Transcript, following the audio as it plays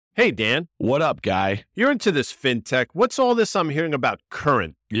Hey, Dan. What up, guy? You're into this fintech. What's all this I'm hearing about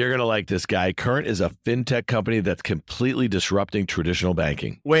Current? You're going to like this guy. Current is a fintech company that's completely disrupting traditional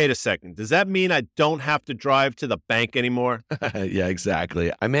banking. Wait a second. Does that mean I don't have to drive to the bank anymore? Yeah,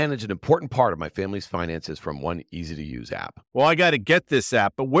 exactly. I manage an important part of my family's finances from one easy-to-use app. Well, I got to get this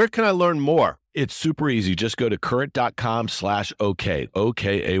app, but where can I learn more? It's super easy. Just go to current.com/OK,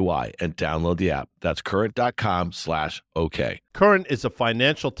 OKAY, and download the app. That's current.com/OK. Current is a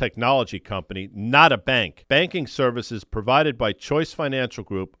financial technology company, not a bank. Banking services provided by Choice Financial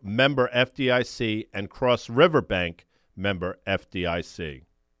Group, member FDIC, and Cross River Bank, member FDIC.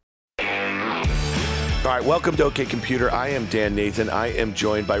 All right, welcome to OK Computer. I am Dan Nathan. I am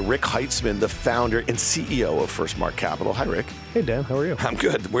joined by Rick Heitzmann, the founder and CEO of First Mark Capital. Hi, Rick. Hey, Dan. How are you? I'm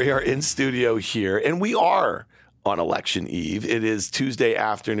good. We are in studio here, and we are on election eve. It is Tuesday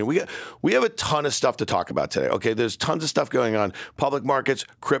afternoon. We have a ton of stuff to talk about today. Okay, there's tons of stuff going on. Public markets,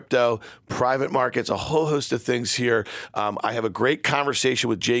 crypto, private markets, a whole host of things here. I have a great conversation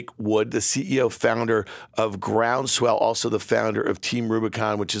with Jake Wood, the CEO, founder of Groundswell, also the founder of Team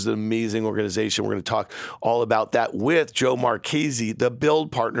Rubicon, which is an amazing organization. We're going to talk all about that with Joe Marchese, the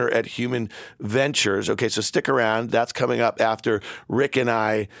build partner at Human Ventures. Okay, so stick around. That's coming up after Rick and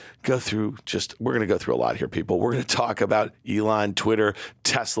I we're going to go through a lot here, people. We're going to talk about Elon, Twitter,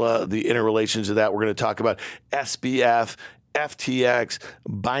 Tesla, the interrelations of that. We're going to talk about SBF, FTX,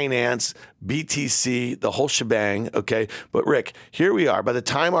 Binance, BTC, the whole shebang, okay? But Rick, here we are. By the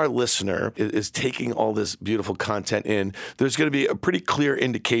time our listener is taking all this beautiful content in, there's going to be a pretty clear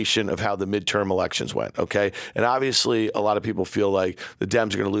indication of how the midterm elections went, okay? And obviously, a lot of people feel like the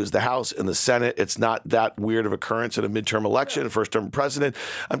Dems are going to lose the House and the Senate. It's not that weird of occurrence in a midterm election, first-term president.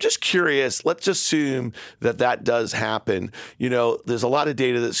 I'm just curious. Let's assume that that does happen. You know, there's a lot of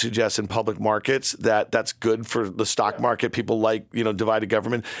data that suggests in public markets that that's good for the stock market. People like, divided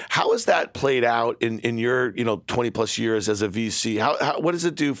government. How is that played out in your 20 plus years as a VC? What does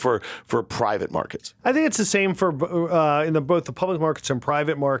it do for private markets? I think it's the same for in both the public markets and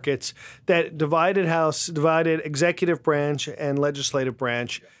private markets. That divided House, divided executive branch and legislative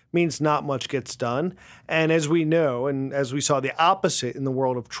branch means not much gets done. And as we know, and as we saw the opposite in the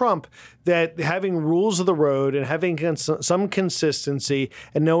world of Trump, that having rules of the road and having some consistency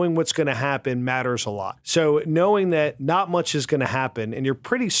and knowing what's going to happen matters a lot. So knowing that not much is going to happen, and you're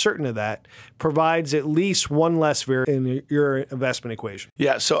pretty certain of that, provides at least one less variable in your investment equation.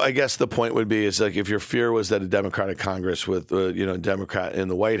 Yeah, so I guess the point would be is like if your fear was that a Democratic Congress with a Democrat in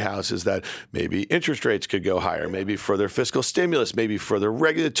the White House is that maybe interest rates could go higher, maybe further fiscal stimulus, maybe further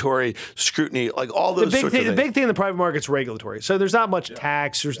regulatory scrutiny, like all those sorts of things. The big thing in the private market's regulatory. So there's not much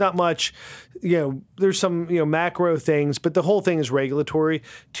tax, there's not much, there's some macro things, but the whole thing is regulatory.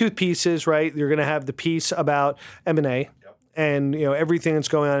 Two pieces, right? You're going to have the piece about M&A. And everything that's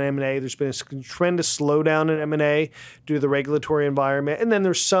going on in M&A, there's been a tremendous slowdown in M&A due to the regulatory environment. And then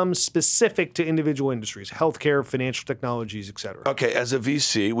there's some specific to individual industries, healthcare, financial technologies, et cetera. Okay, as a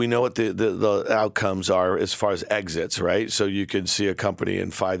VC, we know what the outcomes are as far as exits, right? So you could see a company in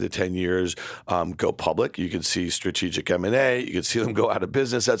 5 to 10 years go public. You could see strategic M&A. You could see them go out of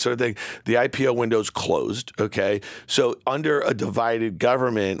business, that sort of thing. The IPO window's closed, okay? So under a divided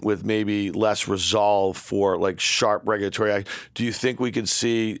government with maybe less resolve for like sharp regulatory, do you think we could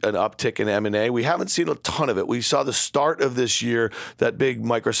see an uptick in M&A? We haven't seen a ton of it. We saw the start of this year, that big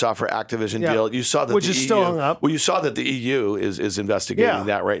Microsoft for Activision deal. You saw that which is still hung up. Well, you saw that the EU is investigating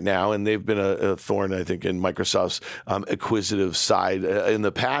that right now, and they've been a thorn, I think, in Microsoft's acquisitive side in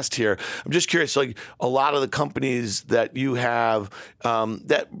the past here. I'm just curious, like a lot of the companies that you have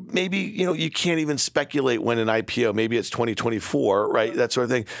that maybe, you can't even speculate when an IPO, maybe it's 2024, right? That sort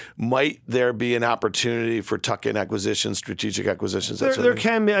of thing. Might there be an opportunity for tuck-in acquisitions, strategic acquisitions? There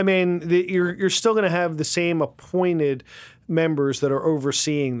can be. I mean, you're still going to have the same appointed members that are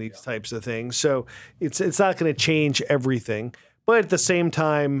overseeing these types of things. So it's not going to change everything. But at the same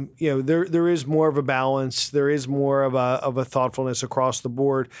time, there is more of a balance. There is more of a thoughtfulness across the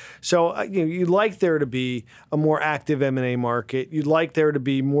board. So you'd like there to be a more active M&A market. You'd like there to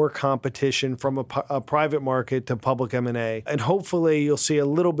be more competition from a private market to public M&A. And hopefully you'll see a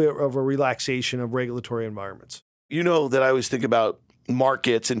little bit of a relaxation of regulatory environments. You know that I always think about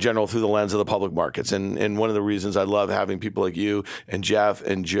markets in general through the lens of the public markets. And one of the reasons I love having people like you and Jeff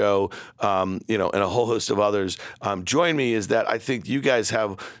and Joe, and a whole host of others join me is that I think you guys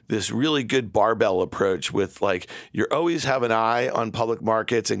have this really good barbell approach with like, you always have an eye on public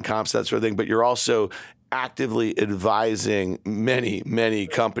markets and comps, that sort of thing, but you're also actively advising many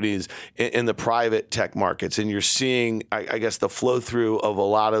companies in the private tech markets. And you're seeing, I guess, the flow through of a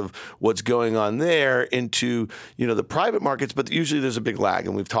lot of what's going on there into, the private markets, but usually there's a big lag,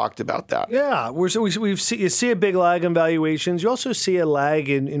 and we've talked about that. Yeah, you see a big lag in valuations. You also see a lag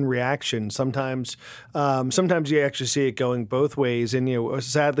in reaction. Sometimes you actually see it going both ways. And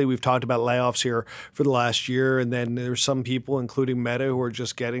sadly, we've talked about layoffs here for the last year, and then there's some people, including Meta, who are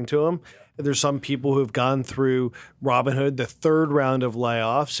just getting to them. There's some people who have gone through Robinhood, the third round of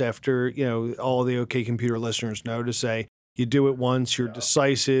layoffs, after all the OK Computer listeners know, to say you do it once, you're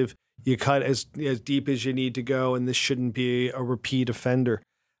decisive, you cut as deep as you need to go, and this shouldn't be a repeat offender.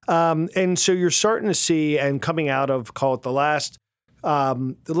 And so you're starting to see, and coming out of, call it the last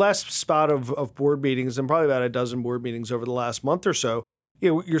spot of board meetings, and probably about a dozen board meetings over the last month or so,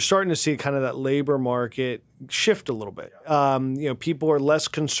 you're starting to see kind of that labor market shift a little bit. People are less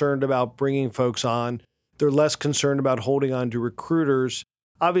concerned about bringing folks on. They're less concerned about holding on to recruiters.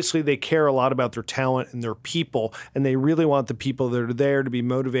 Obviously, they care a lot about their talent and their people, and they really want the people that are there to be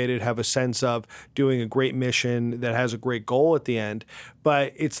motivated, have a sense of doing a great mission that has a great goal at the end.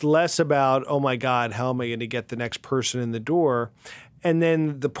 But it's less about, oh my God, how am I going to get the next person in the door? And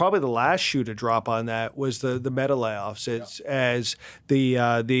then probably the last shoe to drop on that was the Meta layoffs, as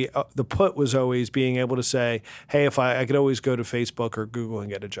the put was always being able to say, hey, if I could always go to Facebook or Google and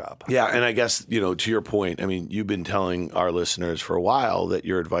get a job. Yeah, and I guess, to your point, I mean, you've been telling our listeners for a while that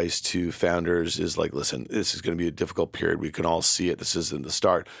your advice to founders is like, listen, this is going to be a difficult period. We can all see it. This isn't the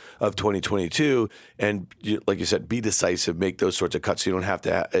start of 2022. And like you said, be decisive, make those sorts of cuts. So you don't have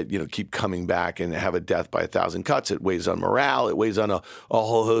to, keep coming back and have a death by 1,000 cuts. It weighs on morale. It weighs on a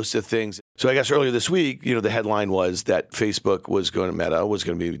whole host of things. So I guess earlier this week, the headline was that Facebook Meta was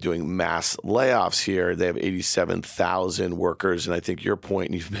going to be doing mass layoffs here. They have 87,000 workers. And I think your point,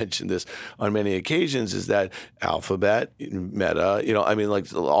 and you've mentioned this on many occasions, is that Alphabet, Meta,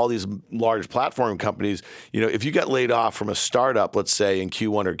 like all these large platform companies, if you got laid off from a startup, let's say in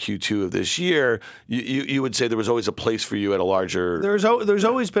Q1 or Q2 of this year, you would say there was always a place for you at a larger... There's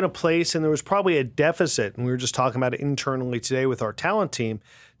always been a place, and there was probably a deficit. And we were just talking about it internally today with our talent team,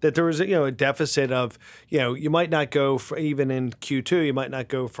 that there was a deficit of, you might not go even in Q2, you might not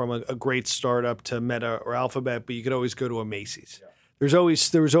go from a great startup to Meta or Alphabet, but you could always go to a Macy's. Yeah.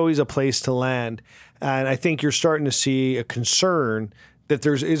 There was always a place to land. And I think you're starting to see a concern that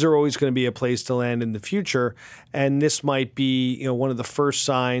is there always going to be a place to land in the future? And this might be, one of the first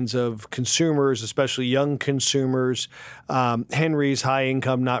signs of consumers, especially young consumers, Henry's high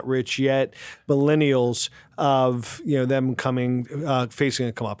income, not rich yet, millennials, of them facing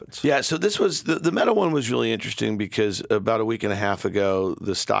a comeuppance. Yeah, so this was the Meta one was really interesting because about a week and a half ago,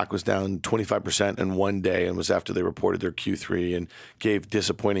 the stock was down 25% in one day, and was after they reported their Q3 and gave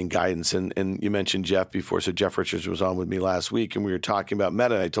disappointing guidance. And you mentioned Jeff before, so Jeff Richards was on with me last week, and we were talking about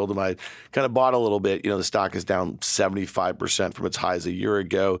Meta. And I told him I kind of bought a little bit. The stock is down 75% from its highs a year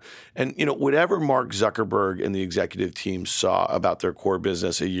ago, and whatever Mark Zuckerberg and the executive team saw about their core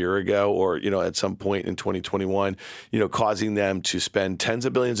business a year ago, or at some point in 2021, causing them to spend tens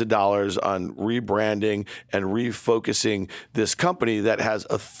of billions of dollars on rebranding and refocusing this company that has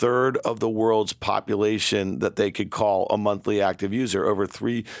a third of the world's population that they could call a monthly active user, over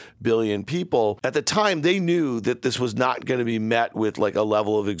 3 billion people. At the time, they knew that this was not going to be met with like a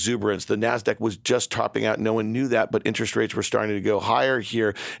level of exuberance. The NASDAQ was just topping out. No one knew that, but interest rates were starting to go higher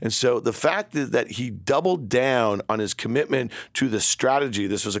here. And so the fact is that he doubled down on his commitment to the strategy.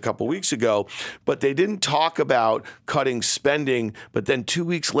 This was a couple weeks ago, but they didn't talk about cutting spending. But then 2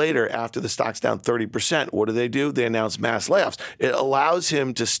 weeks later, after the stock's down 30%, what do? They announce mass layoffs. It allows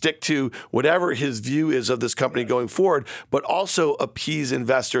him to stick to whatever his view is of this company going forward, but also appease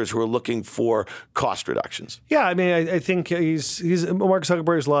investors who are looking for cost reductions. Yeah, I mean, I think he's Mark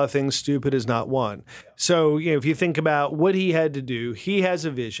Zuckerberg's a lot of things. Stupid is not one. So, if you think about what he had to do, he has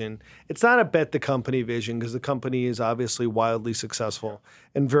a vision. It's not a bet the company vision, because the company is obviously wildly successful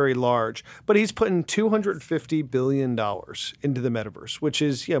and very large. But he's putting $250 billion into the metaverse, which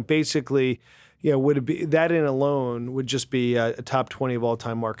is, basically, would it be that in alone would just be a top 20 of all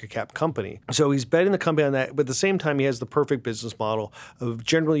time market cap company. So he's betting the company on that, but at the same time, he has the perfect business model of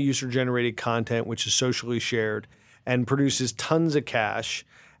generally user generated content, which is socially shared and produces tons of cash.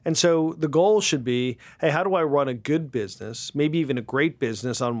 And so the goal should be, hey, how do I run a good business, maybe even a great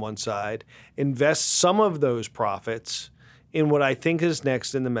business on one side, invest some of those profits in what I think is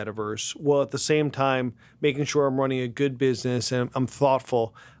next in the metaverse, while at the same time making sure I'm running a good business and I'm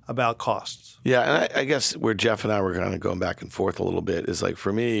thoughtful about costs. Yeah, and I guess where Jeff and I were kind of going back and forth a little bit is like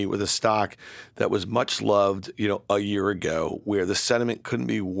for me with a stock that was much loved, a year ago, where the sentiment couldn't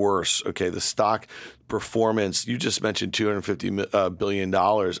be worse. Okay, the stock performance, you just mentioned $250 billion.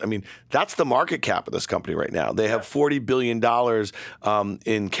 I mean, that's the market cap of this company right now. They have $40 billion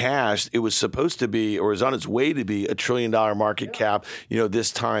in cash. It was supposed to be, or is on its way to be, $1 trillion market cap,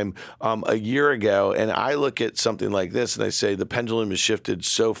 this time a year ago. And I look at something like this and I say the pendulum has shifted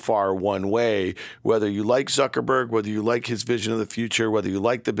so far one way, whether you like Zuckerberg, whether you like his vision of the future, whether you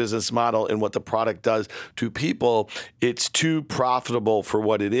like the business model and what the product does to people, it's too profitable for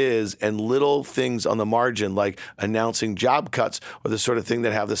what it is. And little things on the margin, like announcing job cuts, or the sort of thing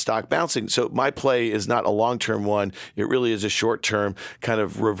that have the stock bouncing. So my play is not a long-term one. It really is a short-term kind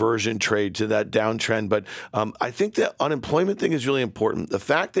of reversion trade to that downtrend. But I think the unemployment thing is really important. The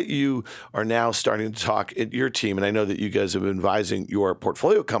fact that you are now starting to talk at your team, and I know that you guys have been advising your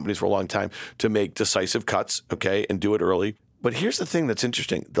portfolio companies for a long time to make decisive cuts, okay, and do it early. But here's the thing that's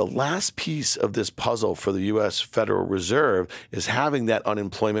interesting. The last piece of this puzzle for the U.S. Federal Reserve is having that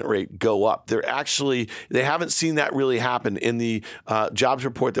unemployment rate go up. They haven't seen that really happen. In the jobs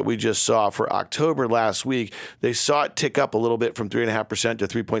report that we just saw for October last week, they saw it tick up a little bit from 3.5% to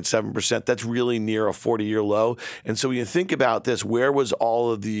 3.7%. That's really near a 40-year low. And so when you think about this, where was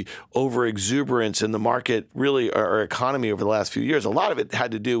all of the over-exuberance in the market, really, our economy over the last few years? A lot of it had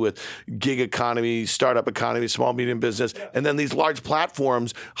to do with gig economy, startup economy, small, medium business, and then these large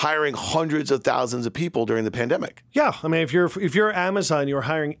platforms hiring hundreds of thousands of people during the pandemic. Yeah, I mean, if you're Amazon, you're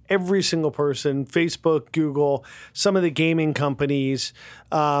hiring every single person. Facebook, Google, some of the gaming companies,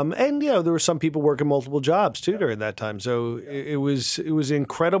 and there were some people working multiple jobs too during that time. So it was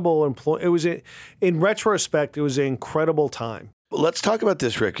incredible. It was, in retrospect, it was an incredible time. Let's talk about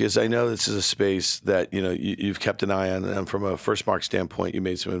this, Rick, because I know this is a space that you've kept an eye on. And from a First Mark standpoint, you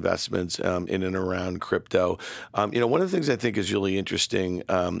made some investments in and around crypto. One of the things I think is really interesting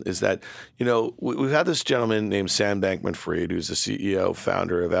is that we've had this gentleman named Sam Bankman-Fried, who's the CEO,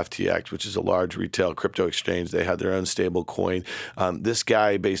 founder of FTX, which is a large retail crypto exchange. They had their own stable coin. This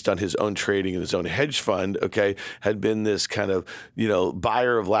guy, based on his own trading and his own hedge fund, had been this kind of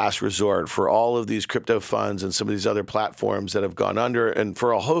buyer of last resort for all of these crypto funds and some of these other platforms that have gone under, and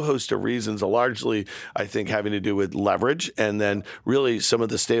for a whole host of reasons, largely, I think, having to do with leverage, and then really some of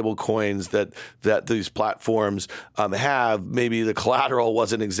the stable coins that these platforms have. Maybe the collateral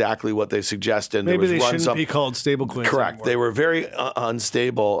wasn't exactly what they suggested. Maybe they shouldn't be called stable coins. Correct. Anymore. They were very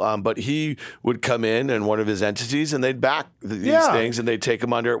unstable, but he would come in one of his entities, and they'd back these things, and they'd take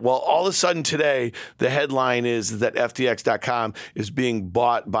them under. Well, all of a sudden today, the headline is that FTX.com is being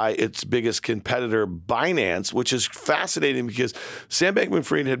bought by its biggest competitor, Binance, which is fascinating because Sam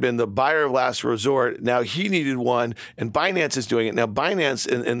Bankman-Fried had been the buyer of last resort. Now he needed one, and Binance is doing it. Now Binance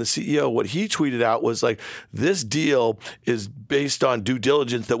and the CEO, what he tweeted out was like, this deal is based on due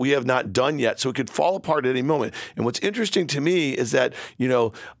diligence that we have not done yet, so it could fall apart at any moment. And what's interesting to me is that,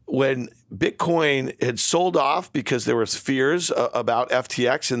 when Bitcoin had sold off because there was fears about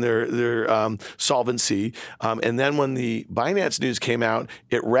FTX and their solvency, and then when the Binance news came out,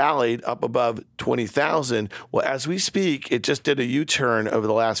 it rallied up above 20,000. Well, as we speak, it just did a U-turn over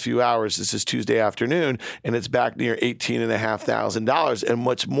the last few hours. This is Tuesday afternoon, and it's back near $18,500. And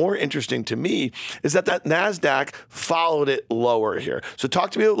what's more interesting to me is that NASDAQ followed it lower here. So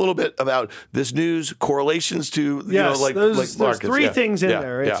talk to me a little bit about this news, correlations to there's markets. Three things in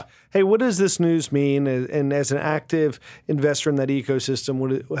there. It's, hey, what does this news mean? And as an active investor in that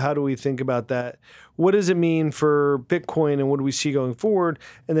ecosystem, how do we think about that? What does it mean for Bitcoin, and what do we see going forward?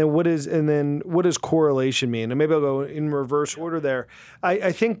 And then what does correlation mean? And maybe I'll go in reverse order there.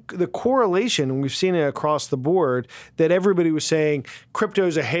 I think the correlation, and we've seen it across the board, that everybody was saying crypto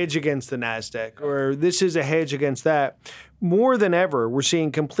is a hedge against the NASDAQ, or this is a hedge against that. More than ever, we're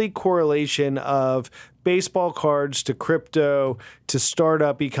seeing complete correlation of baseball cards to crypto to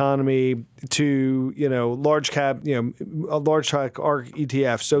startup economy to large cap ARK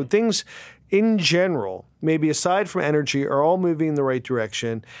ETF. So things in general, maybe aside from energy, are all moving in the right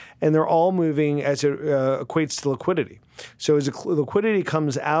direction, and they're all moving as it equates to liquidity. So as liquidity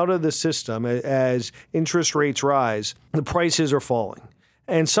comes out of the system, as interest rates rise, the prices are falling.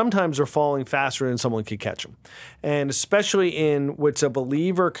 And sometimes they're falling faster than someone could catch them. And especially in what's a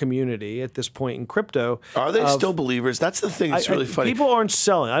believer community at this point in crypto. Are they still believers? That's the thing that's really funny. People aren't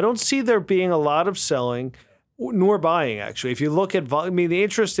selling. I don't see there being a lot of selling nor buying, actually. If you look at volume, the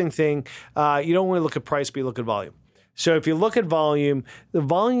interesting thing, you don't want to look at price, but you look at volume. So if you look at volume, the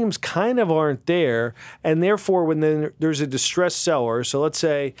volumes kind of aren't there, and therefore when there's a distressed seller, so let's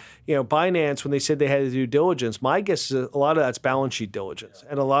say, Binance, when they said they had to do diligence, my guess is a lot of that's balance sheet diligence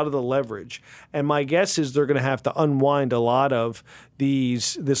and a lot of the leverage. And my guess is they're going to have to unwind a lot of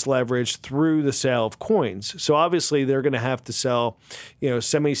this leverage through the sale of coins. So obviously they're going to have to sell,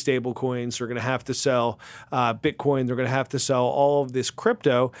 semi-stable coins. They're going to have to sell Bitcoin. They're going to have to sell all of this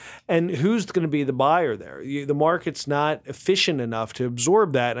crypto. And who's going to be the buyer there? The market's not efficient enough to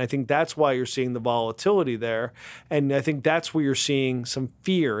absorb that. And I think that's why you're seeing the volatility there. And I think that's where you're seeing some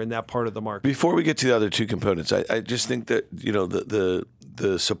fear in that part of the market. Before we get to the other two components, I just think that,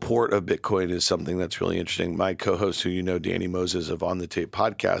 the support of Bitcoin is something that's really interesting. My co-host, who Danny Moses of On the Tape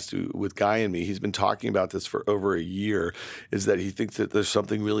podcast, with Guy and me, he's been talking about this for over a year, is that he thinks that there's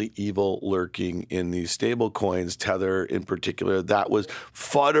something really evil lurking in these stable coins, Tether in particular. That was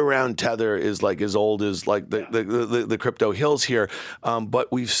FUD around Tether is like as old as like the crypto hills here.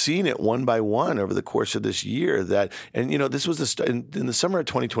 But we've seen it one by one over the course of this year this was in the summer of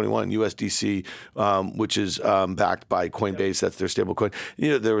 2021, USDC, which is backed by Coinbase, that's their stable coin.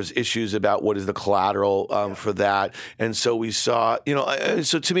 There was issues about what is the collateral for that. And so we saw,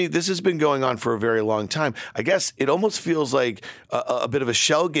 so to me, this has been going on for a very long time. I guess it almost feels like a bit of a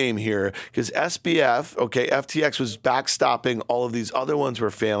shell game here because SBF, FTX was backstopping, all of these other ones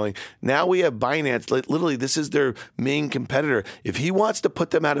were failing. Now we have Binance. Literally, this is their main competitor. If he wants to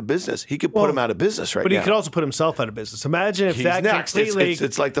put them out of business, he could put them out of business right now. But he could also put himself out of business. Imagine if he's that next. Completely...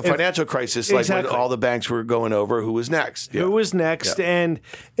 It's like the financial crisis, exactly. Like when all the banks were going over who was next. Who was next? Yeah. And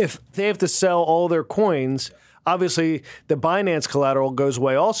if they have to sell all their coins, obviously the Binance collateral goes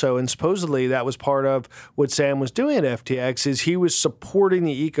away also. And supposedly that was part of what Sam was doing at FTX is he was supporting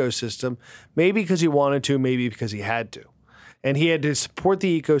the ecosystem, maybe because he wanted to, maybe because he had to. And he had to support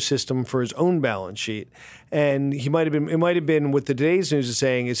the ecosystem for his own balance sheet. And it might have been what the today's news is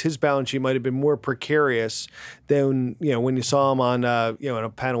saying is his balance sheet might have been more precarious than, when you saw him on, in a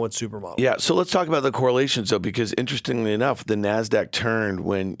panel with Supermodel. Yeah. So let's talk about the correlations though, because interestingly enough, the NASDAQ turned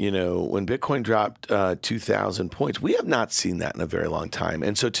when Bitcoin dropped 2,000 points. We have not seen that in a very long time.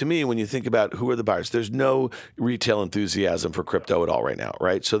 And so to me, when you think about who are the buyers, there's no retail enthusiasm for crypto at all right now,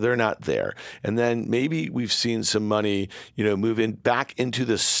 right? So they're not there. And then maybe we've seen some money, move back into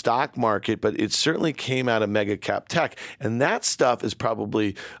the stock market, but it certainly came out of mega cap tech. And that stuff is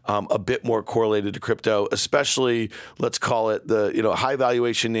probably a bit more correlated to crypto, especially let's call it the, high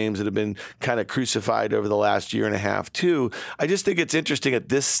valuation names that have been kind of crucified over the last year and a half too. I just think it's interesting at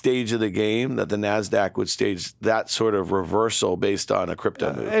this stage of the game that the NASDAQ would stage that sort of reversal based on a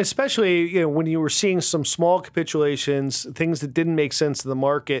crypto move. Especially, when you were seeing some small capitulations, things that didn't make sense to the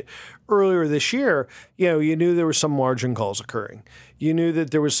market earlier this year, you knew there were some margin calls occurring. You knew that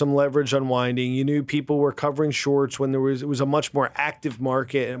there was some leverage unwinding. You knew people were covering shorts when it was a much more active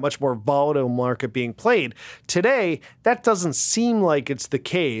market and a much more volatile market being played. Today, that doesn't seem like it's the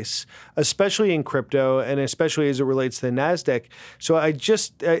case, especially in crypto and especially as it relates to the NASDAQ. So it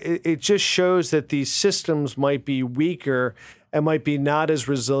just shows that these systems might be weaker and might be not as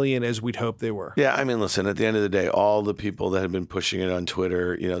resilient as we'd hope they were. Yeah, I mean, listen, at the end of the day, all the people that have been pushing it on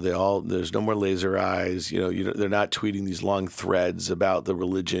Twitter, there's no more laser eyes. They're not tweeting these long threads about the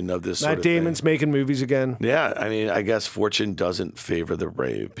religion of this sort of thing. Matt Damon's making movies again. Yeah, I mean, I guess fortune doesn't favor the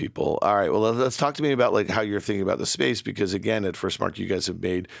brave, people. All right, well, let's talk to me about like how you're thinking about the space, because again, at First Mark, you guys have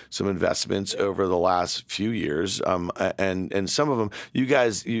made some investments over the last few years, and some of them,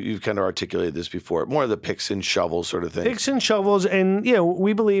 you've kind of articulated this before, more of the picks and shovels sort of thing. Picks and shovels. And,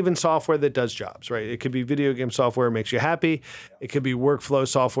 we believe in software that does jobs, right? It could be video game software that makes you happy. It could be workflow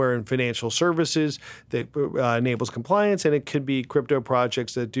software and financial services that enables compliance. And it could be crypto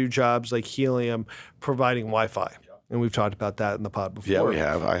projects that do jobs like Helium providing Wi-Fi. And we've talked about that in the pod before. Yeah, we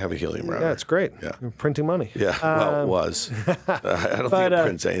have. I have a Helium router. Yeah, it's great. Yeah. You're printing money. Yeah, well, it was. I don't think it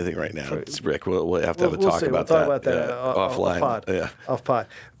prints anything right now. It's Rick. We'll have to have a talk about that. We'll talk about that offline. Off pod.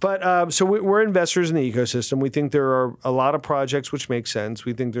 But so we're investors in the ecosystem. We think there are a lot of projects which make sense.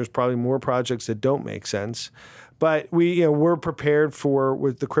 We think there's probably more projects that don't make sense. But we're prepared for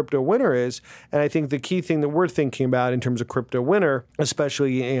what the crypto winter is. And I think the key thing that we're thinking about in terms of crypto winter,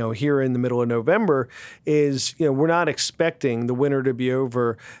 especially, here in the middle of November, is, we're not expecting the winter to be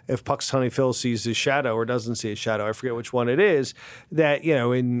over if Puxatawny Phil sees his shadow or doesn't see his shadow. I forget which one it is, that,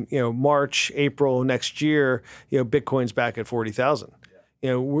 in, March, April next year, Bitcoin's back at 40,000.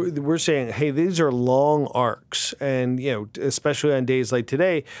 we're saying, hey, these are long arcs. And, especially on days like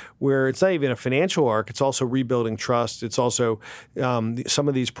today, where it's not even a financial arc, it's also rebuilding trust. It's also some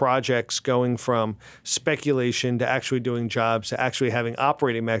of these projects going from speculation to actually doing jobs to actually having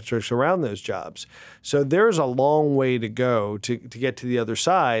operating metrics around those jobs. So there's a long way to go to get to the other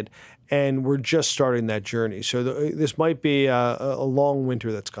side. And we're just starting that journey. So this might be a long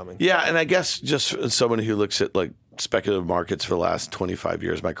winter that's coming. Yeah, and I guess just as someone who looks at like speculative markets for the last 25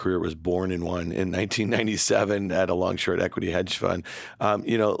 years. My career was born in one in 1997 at a long short equity hedge fund.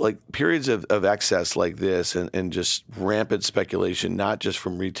 Like periods of excess like this and just rampant speculation, not just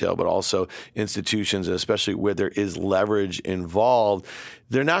from retail, but also institutions, and especially where there is leverage involved.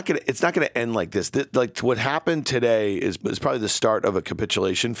 It's not going to end like this. Like what happened today is probably the start of a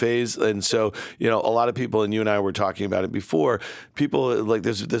capitulation phase. And so, a lot of people, and you and I were talking about it before, people like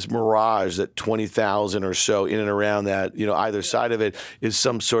there's this mirage that 20,000 or so in and around that, either side of it is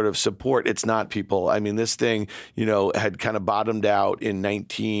some sort of support. It's not, people. I mean, this thing, had kind of bottomed out in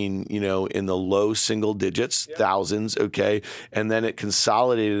 19, in the low single digits, thousands. Okay. And then it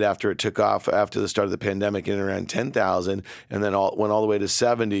consolidated after it took off after the start of the pandemic in around 10,000, and then went all the way to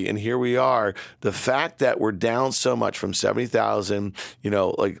 70, and here we are. The fact that we're down so much from 70,000,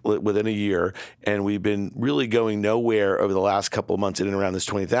 like within a year, and we've been really going nowhere over the last couple of months in and around this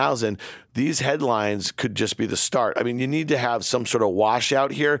 20,000. These headlines could just be the start. I mean, you need to have some sort of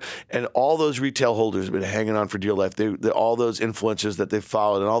washout here, and all those retail holders have been hanging on for dear life. All those influencers that they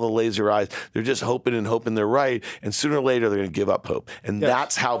followed and all the laser eyes, they're just hoping they're right, and sooner or later they're going to give up hope, and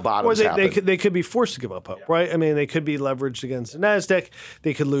that's how bottoms happen. They could be forced to give up hope, right? I mean, they could be leveraged against the NASDAQ.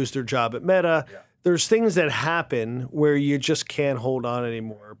 They could lose their job at Meta. There's things that happen where you just can't hold on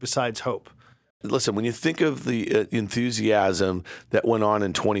anymore besides hope. Listen, when you think of the enthusiasm that went on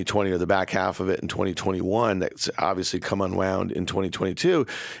in 2020 or the back half of it in 2021, that's obviously come unwound in 2022,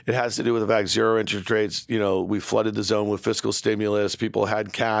 it has to do with the fact zero interest rates. We flooded the zone with fiscal stimulus. People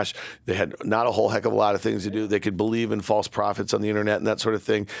had cash. They had not a whole heck of a lot of things to do. They could believe in false prophets on the internet and that sort of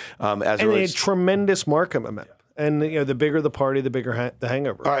thing. And they had tremendous market momentum. And the bigger the party, the bigger the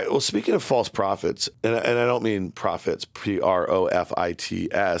hangover. All right. Well, speaking of false prophets, and I don't mean profits, profits.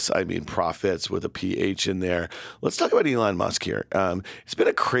 I mean profits with a PH in there. Let's talk about Elon Musk here. It's been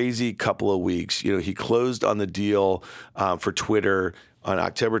a crazy couple of weeks. He closed on the deal for Twitter on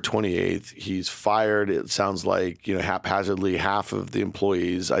October 28th. He's fired, it sounds like, haphazardly half of the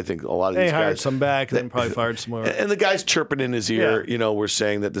employees. I think a lot of these guys. They hired some back, then probably fired some more. And the guy's chirping in his ear, we're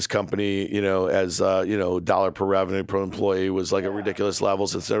saying that this company, as, dollar per revenue per employee was like at ridiculous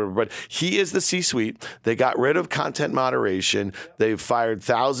levels, et cetera. But he is the C-suite. They got rid of content moderation. They've fired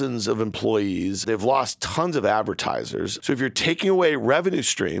thousands of employees. They've lost tons of advertisers. So if you're taking away revenue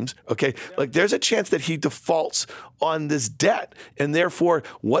streams, like there's a chance that he defaults on this debt. And therefore,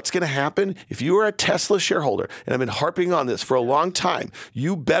 what's going to happen if you are a Tesla shareholder, and I've been harping on this for a long time,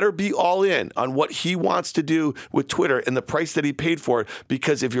 you better be all in on what he wants to do with Twitter and the price that he paid for it,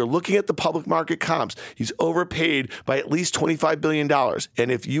 because if you're looking at the public market comps, he's overpaid by at least $25 billion.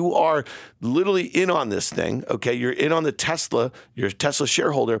 And if you are literally in on this thing, you're in on the Tesla, you're a Tesla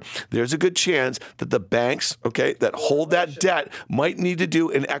shareholder, there's a good chance that the banks, that hold that debt might need to do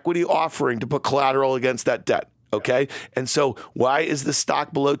an equity offering to put collateral against that debt. And so why is the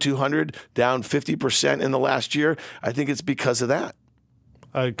stock below 200, down 50% in the last year? I think it's because of that.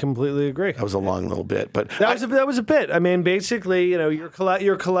 I completely agree. That was a long little bit, but that was a bit. I mean, basically, you're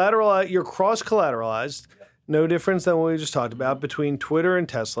collateral, you're cross collateralized. No difference than what we just talked about between Twitter and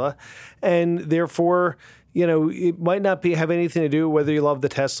Tesla, and therefore, it might not have anything to do whether you love the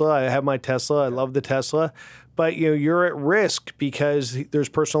Tesla. I have my Tesla. I love the Tesla. But you're at risk because there's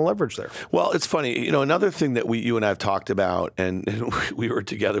personal leverage there. Well, it's funny. Another thing that you and I have talked about, and we were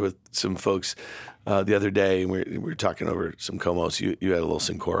together with some folks the other day, and we were talking over some Comos. You had a little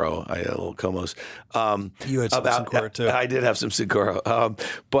Syncoro. I had a little Comos. You had some Syncoro too. I did have some Syncoro.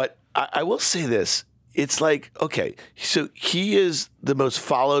 But I will say this. It's like, so he is the most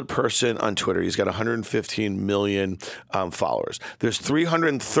followed person on Twitter. He's got 115 million followers. There's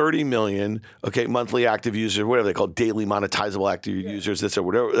 330 million, monthly active users, whatever they call daily monetizable active users, this or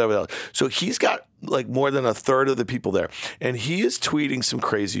whatever else. So he's got like more than a third of the people there. And he is tweeting some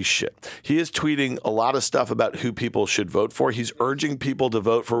crazy shit. He is tweeting a lot of stuff about who people should vote for. He's urging people to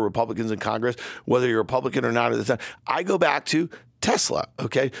vote for Republicans in Congress, whether you're Republican or not at the time. I go back to Tesla,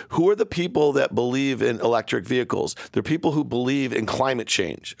 Who are the people that believe in electric vehicles? They're people who believe in climate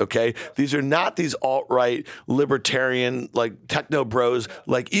change, These are not these alt-right, libertarian, like techno bros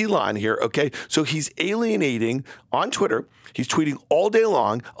like Elon here, So he's alienating on Twitter. He's tweeting all day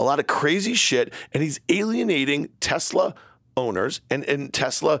long, a lot of crazy shit, and he's alienating Tesla owners and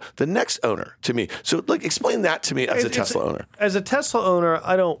Tesla, the next owner to me. So like, explain that to me as a Tesla owner. As a Tesla owner,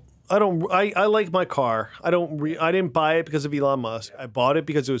 I like my car. I didn't buy it because of Elon Musk. I bought it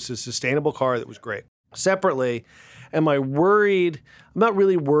because it was a sustainable car that was great. Separately, am I worried? I'm not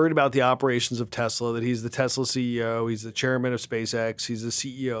really worried about the operations of Tesla, that he's the Tesla CEO, he's the chairman of SpaceX, he's the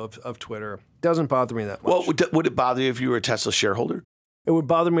CEO of Twitter. Doesn't bother me that much. Well, would it bother you if you were a Tesla shareholder? It would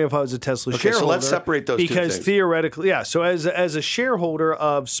bother me if I was a Tesla shareholder. So let's separate those two things. Because theoretically, yeah. So as a shareholder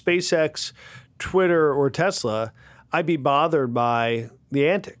of SpaceX, Twitter, or Tesla, I'd be bothered by the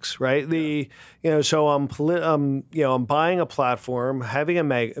antics, right? So I'm buying a platform, having a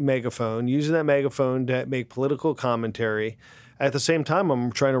megaphone, using that megaphone to make political commentary. At the same time,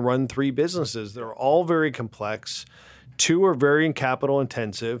 I'm trying to run 3 businesses. They're all very complex. 2 are very capital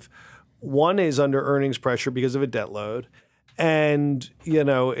intensive. 1 is under earnings pressure because of a debt load. And,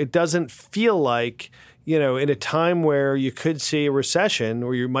 it doesn't feel like, in a time where you could see a recession,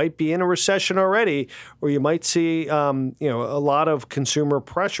 or you might be in a recession already, or you might see, a lot of consumer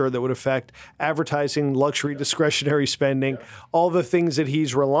pressure that would affect advertising, luxury, discretionary spending, all the things that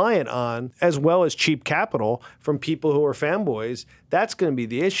he's reliant on, as well as cheap capital from people who are fanboys. That's going to be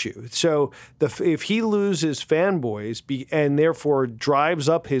the issue. So if he loses fanboys and therefore drives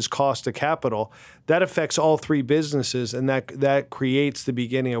up his cost of capital, that affects all 3 businesses, and that creates the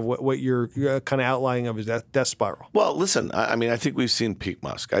beginning of what you're kind of outlining of his death spiral. Well, listen, I think we've seen peak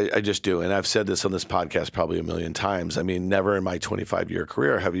Musk. I just do. And I've said this on this podcast probably a million times. I mean, never in my 25-year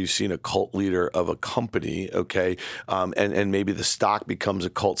career have you seen a cult leader of a company, okay, and maybe the stock becomes a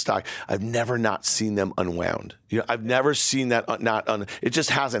cult stock. I've never not seen them unwound. I've never seen that it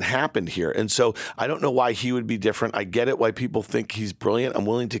just hasn't happened here. And so I don't know why he would be different. I get it, why people think he's brilliant. I'm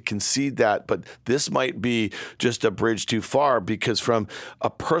willing to concede that. But this might be just a bridge too far, because from a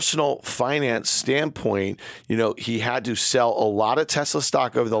personal finance standpoint, he had to sell a lot of Tesla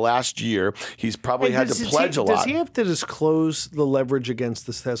stock over the last year. He's probably had to pledge a lot. Does he have to disclose the leverage against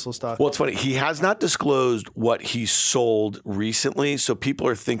this Tesla stock? Well, it's funny. He has not disclosed what he sold recently. So people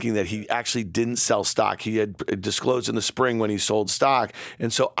are thinking that he actually didn't sell stock. He had disclosed in the spring when he sold stock.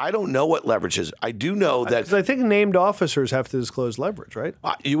 And so I don't know what leverage is. I do know that I think named officers have to disclose leverage, right?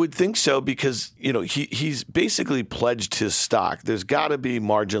 You would think so, because he's basically pledged his stock. There's got to be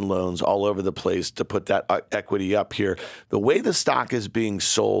margin loans all over the place to put that equity up here. The way the stock is being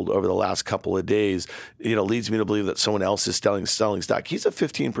sold over the last couple of days, leads me to believe that someone else is selling stock. He's a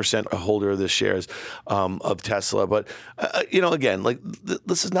 15% holder of the shares of Tesla. But again,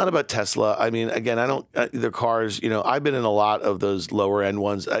 this is not about Tesla. I mean, again, I don't their cars. I've been in a lot of those lower end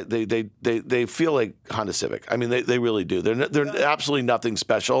ones. They feel like Honda Civic. I mean, they really do. They're absolutely nothing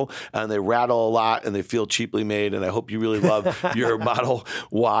special, and they rattle a lot, and they feel cheaply made. And I hope you really love your Model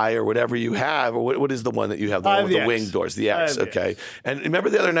Y or whatever you have, or what is the one that you have, the one with the wing doors, the X. Okay. And remember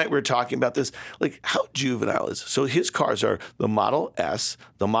the other night we were talking about this, like how juvenile is. So his cars are the Model S,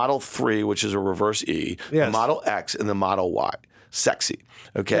 the Model 3, which is a reverse E, the Model X, and the Model Y. Sexy.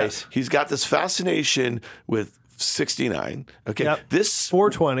 Okay. Yes. He's got this fascination with 69. Okay. Yep. This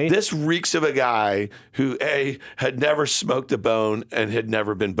 420. This reeks of a guy who had never smoked a bone and had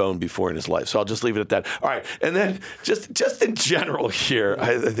never been boned before in his life. So I'll just leave it at that. All right. And then just in general here,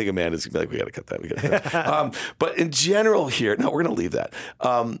 I think Amanda's gonna be like, we gotta cut that. But in general here, no, we're gonna leave that.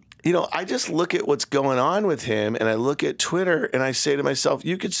 I just look at what's going on with him, and I look at Twitter, and I say to myself,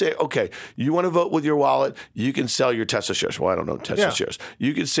 you could say, okay, you want to vote with your wallet, you can sell your Tesla shares. Well, I don't know Tesla shares.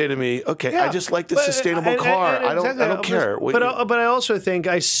 You could say to me, okay, I just like this sustainable car. I don't care. But I also think,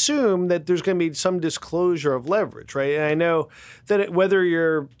 I assume that there's going to be some disclosure of leverage, right? And I know that whether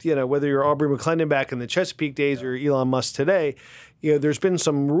you're Aubrey McClendon back in the Chesapeake days or Elon Musk today, there's been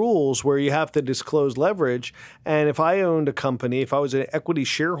some rules where you have to disclose leverage. And if I owned a company, if I was an equity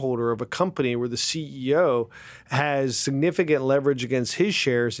shareholder of a company where the CEO has significant leverage against his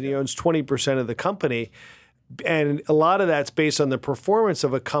shares and he owns 20% of the company, and a lot of that's based on the performance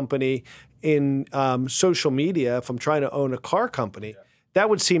of a company in social media, if I'm trying to own a car company, that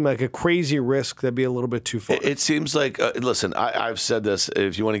would seem like a crazy risk that'd be a little bit too far. It seems like, listen, I've said this,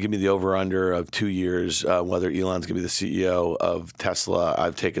 if you want to give me the over-under of 2 years, whether Elon's going to be the CEO of Tesla,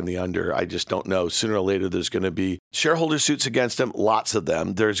 I've taken the under. I just don't know. Sooner or later, there's going to be shareholder suits against him, lots of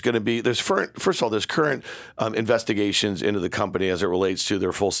them. First of all, there's current investigations into the company as it relates to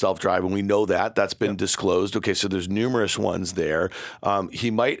their full self-drive, and we know that. That's been disclosed. Okay, so there's numerous ones there.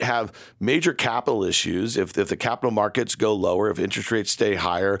 He might have major capital issues if the capital markets go lower, if interest rates stay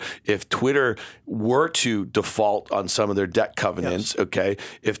higher, if Twitter were to default on some of their debt covenants, okay,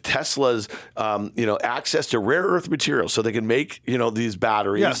 if Tesla's, access to rare earth materials so they can make, these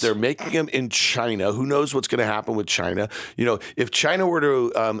batteries, they're making them in China. Who knows what's going to happen with China? If China were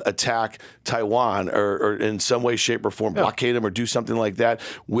to attack Taiwan or in some way, shape, or form, blockade them or do something like that,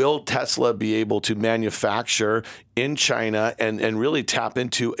 will Tesla be able to manufacture in China and really tap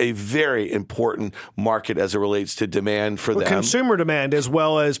into a very important market as it relates to demand for them? Consumer demand as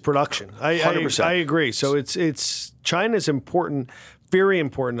well as production. 100%. I agree. So it's China's important. Very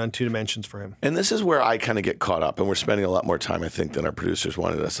important on two dimensions for him. And this is where I kind of get caught up, and we're spending a lot more time, I think, than our producers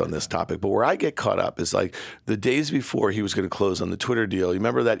wanted us on this topic. But where I get caught up is like the days before he was going to close on the Twitter deal. You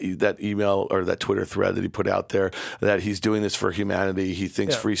remember that email or that Twitter thread that he put out there that he's doing this for humanity. He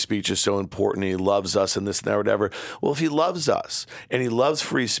thinks free speech is so important. He loves us and this and that, whatever. Well, if he loves us and he loves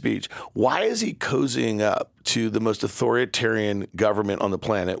free speech, why is he cozying up to the most authoritarian government on the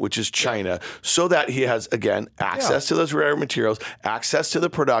planet, which is China, so that he has, again, access to those rare materials, access to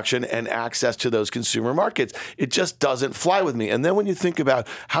the production, and access to those consumer markets? It just doesn't fly with me. And then when you think about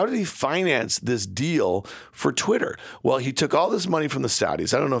how did he finance this deal for Twitter? Well, he took all this money from the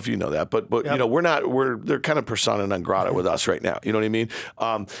Saudis. I don't know if you know that, but they're kind of persona non grata with us right now. You know what I mean?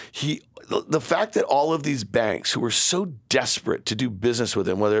 The fact that all of these banks who were so desperate to do business with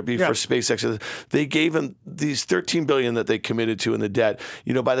him, whether it be for SpaceX, they gave him these $13 billion that they committed to in the debt.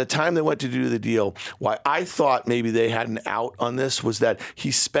 By the time they went to do the deal, why I thought maybe they had an out on this was that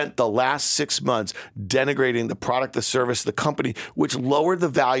he spent the last 6 months denigrating the product, the service, the company, which lowered the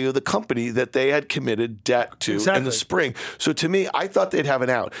value of the company that they had committed debt to in the spring. So to me, I thought they'd have an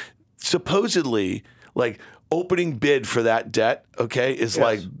out. Supposedly, opening bid for that debt, is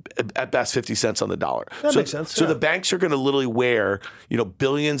like at best 50 cents on the dollar. That makes sense. So the banks are going to literally wear,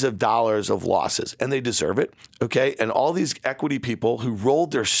 billions of dollars of losses, and they deserve it, And all these equity people who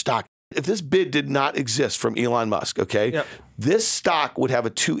rolled their stock, if this bid did not exist from Elon Musk, this stock would have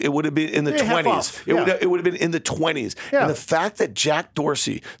it would have been in the 20s. It would have been in the 20s. Yeah. And the fact that Jack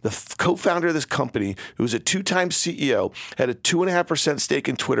Dorsey, the co-founder of this company, who was a 2-time CEO, had a 2.5% stake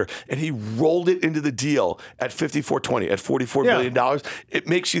in Twitter, and he rolled it into the deal at $54.20, at $44 billion, it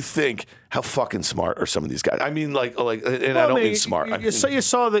makes you think, how fucking smart are some of these guys? I mean, I don't mean smart. You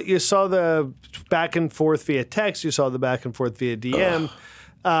saw the back and forth via text. You saw the back and forth via DM.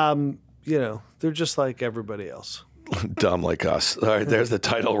 They're just like everybody else. Dumb like us. All right, there's the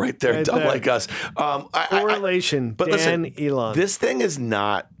title right there. Right Dumb there. Like us. Correlation. But listen, Elon. This thing is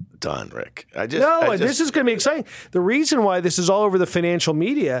not done, Rick. This is going to be exciting. The reason why this is all over the financial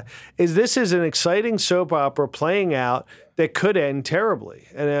media is this is an exciting soap opera playing out that could end terribly.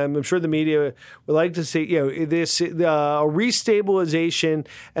 And I'm sure the media would like to see, this a restabilization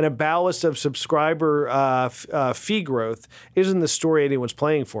and a ballast of subscriber fee growth isn't the story anyone's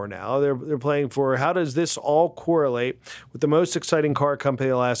playing for now. They're playing for how does this all correlate with the most exciting car company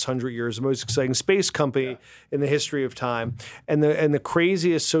of the last 100 years, the most exciting space company in the history of time, and the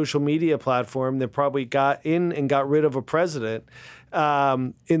craziest social media platform that probably got in and got rid of a president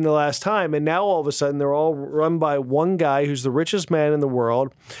in the last time. And now all of a sudden they're all run by one guy who's the richest man in the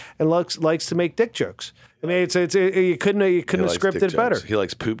world and likes to make dick jokes. I mean, you couldn't have scripted it better. He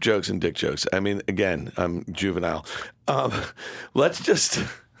likes poop jokes and dick jokes. I mean, again, I'm juvenile. Let's just,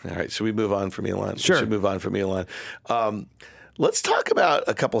 all right, should we move on from Elon? Sure. Should we move on from Elon? Let's talk about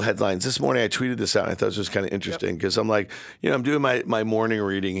a couple headlines. This morning I tweeted this out and I thought this was kind of interesting because I'm like, I'm doing my morning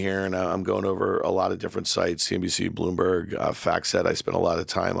reading here and I'm going over a lot of different sites, CNBC, Bloomberg, FactSet. I spent a lot of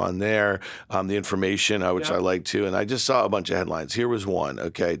time on there. The Information, which I like too. And I just saw a bunch of headlines. Here was one.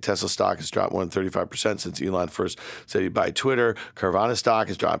 Tesla stock has dropped more than 35% since Elon first said he'd buy Twitter. Carvana stock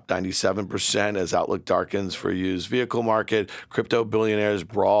has dropped 97% as outlook darkens for used vehicle market. Crypto billionaires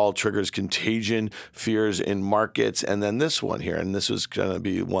brawl triggers contagion fears in markets. And then this one here, and this was going to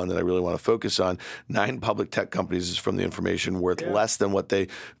be one that I really want to focus on. 9 public tech companies is from The Information worth less than what they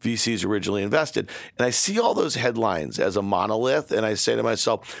VCs originally invested. And I see all those headlines as a monolith, and I say to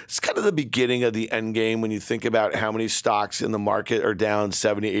myself, it's kind of the beginning of the end game when you think about how many stocks in the market are down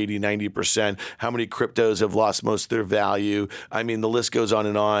 70, 80, 90%, how many cryptos have lost most of their value. I mean, the list goes on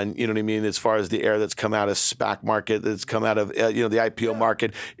and on, you know what I mean, as far as the air that's come out of SPAC market, that's come out of, the IPO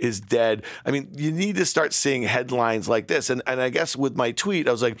market is dead. I mean, you need to start seeing headlines like this. And I guess with my tweet,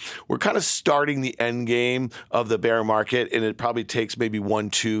 I was like, we're kind of starting the end game of the bear market, and it probably takes maybe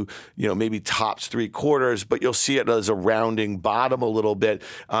 1, 2, maybe tops 3 quarters, but you'll see it as a rounding bottom a little bit.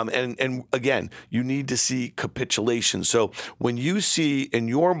 And again, you need to see capitulation. So when you see in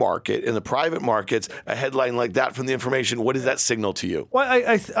your market, in the private markets, a headline like that from the information, what does that signal to you? Well,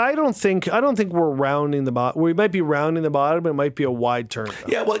 I don't think we're rounding the bottom. We might be rounding the bottom. It might be a wide turn.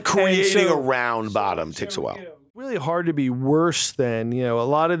 Yeah, well, creating a round bottom takes a while. Really hard to be worse than, a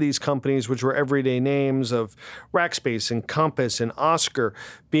lot of these companies, which were everyday names of Rackspace and Compass and Oscar,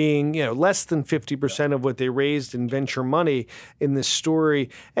 being, less than 50% of what they raised in venture money in this story.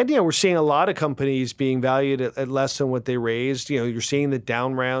 And, we're seeing a lot of companies being valued at less than what they raised. You're seeing the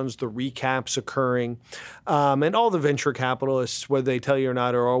down rounds, the recaps occurring. And all the venture capitalists, whether they tell you or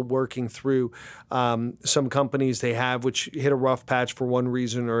not, are all working through some companies they have, which hit a rough patch for one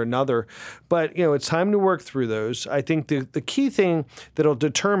reason or another. But, it's time to work through those. I think the key thing that'll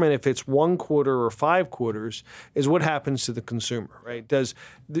determine if it's 1 quarter or 5 quarters is what happens to the consumer, right?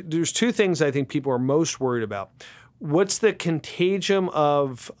 There's 2 things I think people are most worried about. What's the contagion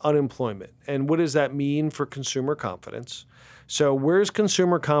of unemployment, and what does that mean for consumer confidence? So where's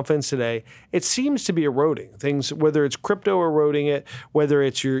consumer confidence today? It seems to be eroding. Things, whether it's crypto eroding it, whether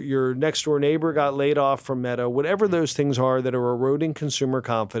it's your next door neighbor got laid off from Meta, whatever those things are that are eroding consumer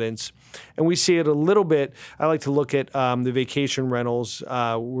confidence. And we see it a little bit. I like to look at the vacation rentals,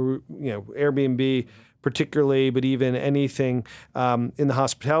 Airbnb particularly, but even anything in the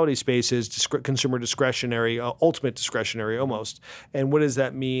hospitality space is consumer discretionary, ultimate discretionary almost. And what does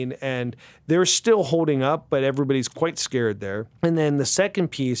that mean? And they're still holding up, but everybody's quite scared there. And then the second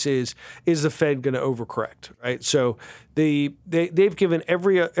piece is the Fed going to overcorrect, right? So they've given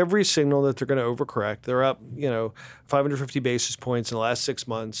every signal that they're going to overcorrect. They're up, 550 basis points in the last 6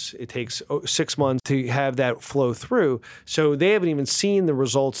 months. It takes 6 months to have that flow through. So they haven't even seen the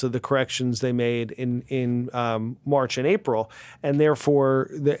results of the corrections they made in March and April, and therefore,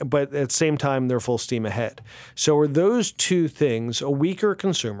 but at the same time, they're full steam ahead. So are those 2 things, a weaker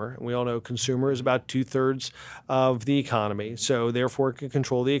consumer, and we all know consumer is about 2/3 of the economy, so therefore it can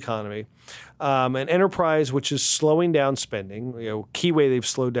control the economy. An enterprise which is slowing down spending, key way they've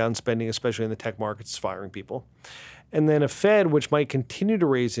slowed down spending, especially in the tech markets, is firing people. And then a Fed which might continue to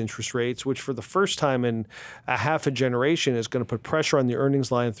raise interest rates, which for the first time in a half a generation is going to put pressure on the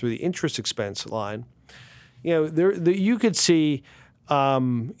earnings line through the interest expense line. You could see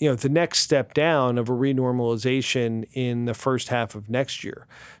the next step down of a renormalization in the first half of next year.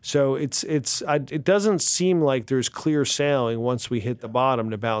 So it doesn't seem like there's clear sailing once we hit the bottom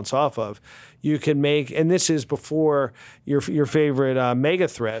to bounce off of. You can make, and this is before your favorite mega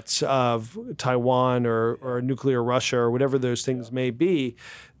threats of Taiwan or nuclear Russia or whatever those things may be,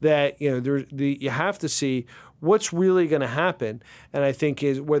 that you have to see what's really going to happen. And I think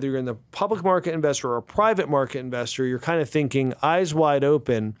is whether you're in the public market investor or a private market investor, you're kind of thinking eyes wide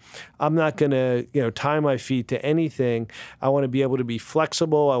open. I'm not going to tie my feet to anything. I want to be able to be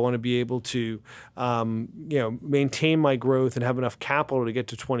flexible. I want to be able to maintain my growth and have enough capital to get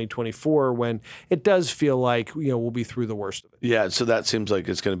to 2024 when it does feel like we'll be through the worst of it. Yeah, so that seems like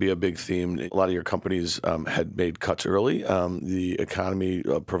it's going to be a big theme. A lot of your companies had made cuts early. The economy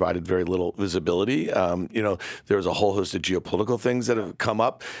provided very little visibility. There's a whole host of geopolitical things that have come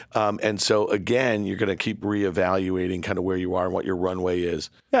up. And so, again, you're going to keep reevaluating kind of where you are and what your runway is.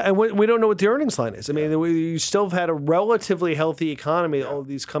 Yeah, and we don't know what the earnings line is. I mean, you still have had a relatively healthy economy that all of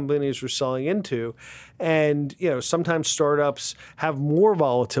these companies were selling into. And, sometimes startups have more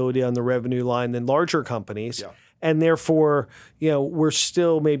volatility on the revenue line than larger companies. Yeah. And therefore, we're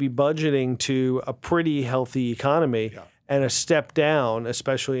still maybe budgeting to a pretty healthy economy. Yeah. And a step down,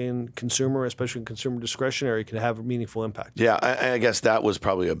 especially in consumer discretionary, can have a meaningful impact. Yeah, I guess that was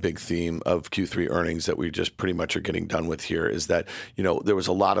probably a big theme of Q3 earnings that we just pretty much are getting done with here is that, there was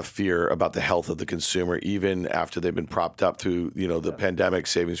a lot of fear about the health of the consumer, even after they've been propped up through, the pandemic.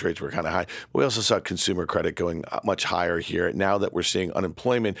 Savings rates were kind of high. We also saw consumer credit going much higher here. Now that we're seeing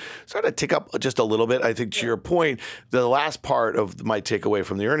unemployment start to tick up just a little bit, I think to your point, the last part of my takeaway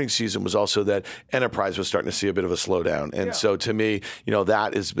from the earnings season was also that enterprise was starting to see a bit of a slowdown. And so to me,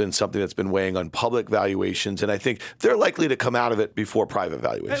 that has been something that's been weighing on public valuations. And I think they're likely to come out of it before private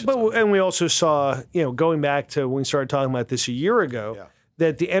valuations. And we also saw, going back to when we started talking about this a year ago,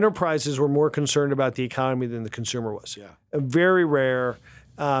 that the enterprises were more concerned about the economy than the consumer was. Yeah. Very rare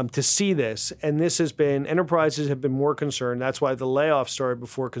to see this. And this has been, enterprises have been more concerned. That's why the layoffs started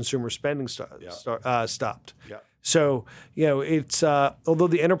before consumer spending stopped. Yeah. So, it's although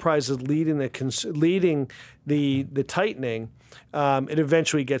the enterprise is leading the tightening, it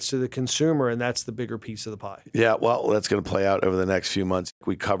eventually gets to the consumer, and that's the bigger piece of the pie. Yeah, well, that's going to play out over the next few months.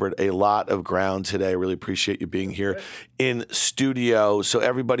 We covered a lot of ground today. Really appreciate you being here in studio. So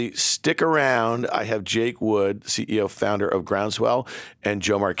everybody, stick around. I have Jake Wood, CEO, founder of Groundswell, and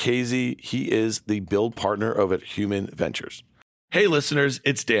Joe Marchese. He is the build partner over at Human Ventures. Hey listeners,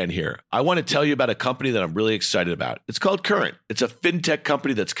 it's Dan here. I want to tell you about a company that I'm really excited about. It's called Current. It's a fintech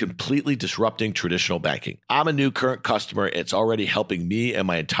company that's completely disrupting traditional banking. I'm a new Current customer. And it's already helping me and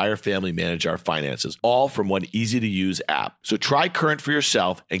my entire family manage our finances, all from one easy-to-use app. So try Current for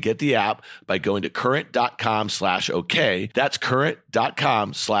yourself and get the app by going to current.com/OK. That's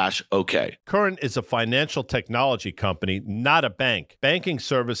current.com/OK. Current is a financial technology company, not a bank. Banking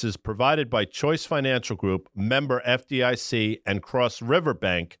services provided by Choice Financial Group, member FDIC, and Cross River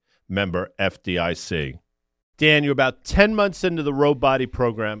Bank, member FDIC. Dan, you're about 10 months into the road body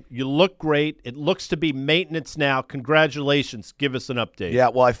program. You look great. It looks to be maintenance now. Congratulations. Give us an update. Yeah,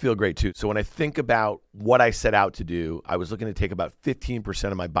 well, I feel great too. So when I think about what I set out to do, I was looking to take about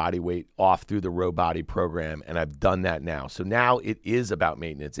 15% of my body weight off through the road body program, and I've done that now. So now it is about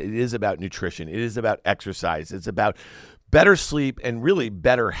maintenance. It is about nutrition. It is about exercise. It's about better sleep and really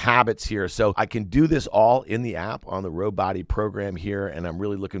better habits here. So I can do this all in the app on the road body program here, and I'm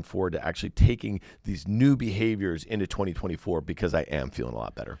really looking forward to actually taking these new behaviors into 2024 because I am feeling a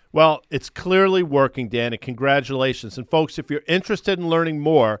lot better. Well, it's clearly working, Dan, and congratulations. And folks, if you're interested in learning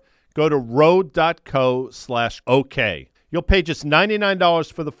more, go to road.co/OK. You'll pay just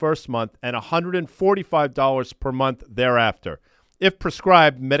 $99 for the first month and $145 per month thereafter. If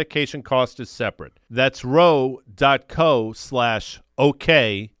prescribed, medication cost is separate. That's row.co/OKAY.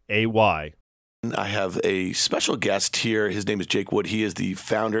 I have a special guest here. His name is Jake Wood. He is the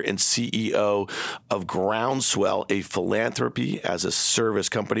founder and CEO of Groundswell, a philanthropy as a service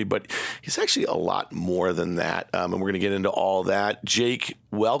company, but he's actually a lot more than that. And we're going to get into all that. Jake,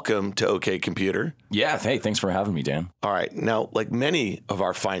 welcome to OK Computer. Yeah, hey, thanks for having me, Dan. All right. Now, like many of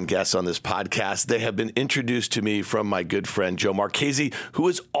our fine guests on this podcast, they have been introduced to me from my good friend, Joe Marchese, who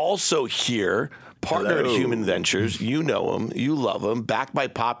is also here. Partner at Human Ventures. You know him. You love him. Backed by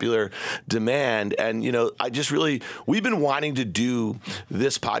popular demand. And, we've been wanting to do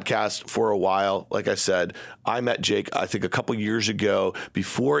this podcast for a while. Like I said, I met Jake, I think a couple years ago.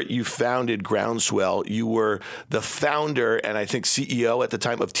 Before you founded Groundswell, you were the founder and I think CEO at the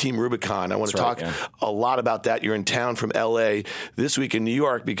time of Team Rubicon. I want to talk a lot about that. You're in town from LA this week in New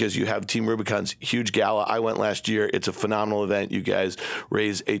York because you have Team Rubicon's huge gala. I went last year. It's a phenomenal event. You guys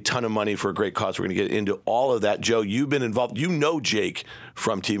raise a ton of money for a great cause. We're going to get into all of that. Joe, you've been involved. You know Jake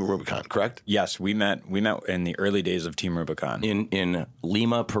from Team Rubicon, correct? Yes, we met in the early days of Team Rubicon in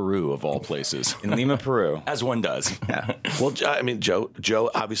Lima, Peru, of all places. In Lima, Peru, as one does. Yeah. Well, I mean, Joe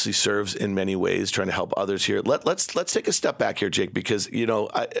obviously serves in many ways, trying to help others here. Let's take a step back here, Jake, because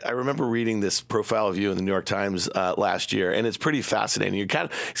I remember reading this profile of you in the New York Times last year, and it's pretty fascinating. He's got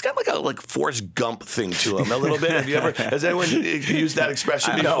like a Forrest Gump thing to him a little bit. Has anyone used that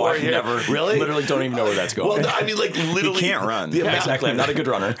expression before? No, I've never. Really? Literally don't even know where that's going. Well, I mean, like literally, he can't run. Yeah, exactly. I'm not a good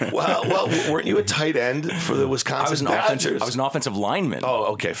runner. Well, weren't you a tight end for the Wisconsin Badgers? I was an offensive lineman.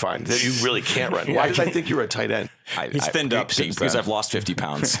 Oh, okay, fine. You really can't run. Why did I think you were a tight end? He's thinned up because I've lost 50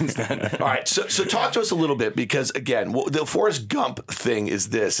 pounds since then. All right, so talk to us a little bit because, again, the Forrest Gump thing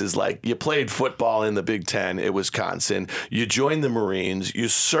is like you played football in the Big Ten at Wisconsin. You joined the Marines. You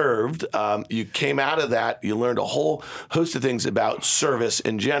served. You came out of that. You learned a whole host of things about service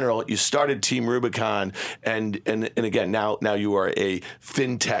in general. You started Team Rubicon, and again, now you are a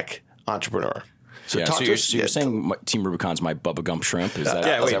fintech entrepreneur. So you're saying Team Rubicon's my Bubba Gump shrimp? Is that,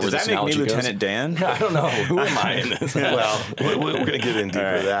 does that make me Lieutenant Dan? I don't know. Who am I in this? Well, we're going to get in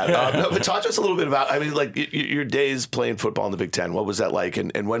deeper to that. No, but talk to us a little bit about, your days playing football in the Big Ten. What was that like,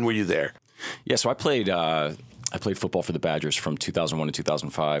 and when were you there? Yeah, so I played football for the Badgers from 2001 to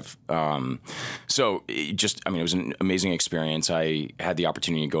 2005. It was an amazing experience. I had the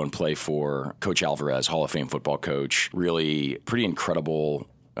opportunity to go and play for Coach Alvarez, Hall of Fame football coach. Really pretty incredible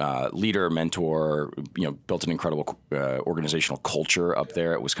leader, mentor, built an incredible organizational culture up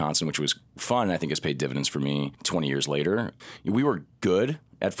there at Wisconsin, which was fun. I think has paid dividends for me 20 years later. We were good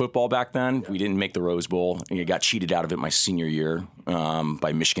at football back then. We didn't make the Rose Bowl. I got cheated out of it my senior year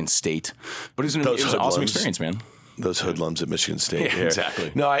by Michigan State. But it was an awesome experience, man. Those hoodlums at Michigan State. Yeah,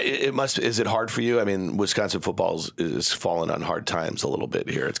 exactly. No, it must. Is it hard for you? I mean, Wisconsin football is falling on hard times a little bit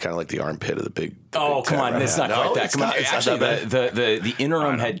here. It's kind of like the armpit of the big. Oh, come on! Right? It's not quite that. Come on. Actually, the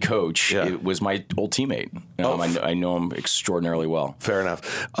interim head coach was my old teammate. I know him extraordinarily well. Fair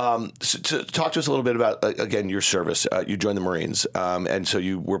enough. So talk to us a little bit about again your service. You joined the Marines, and so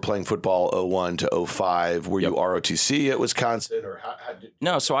you were playing football 01 to 05. Were you ROTC at Wisconsin, or how did?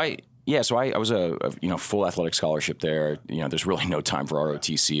 No, so I was a full athletic scholarship there. There's really no time for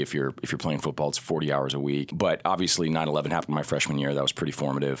ROTC if you're playing football. It's 40 hours a week. But obviously 9/11 happened my freshman year. That was pretty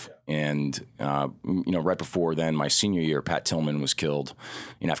formative. And right before then, my senior year, Pat Tillman was killed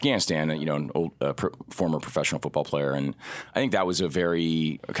in Afghanistan. An old former professional football player. And I think that was a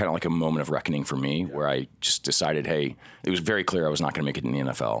very kind of like a moment of reckoning for me, where I just decided, hey, it was very clear I was not going to make it in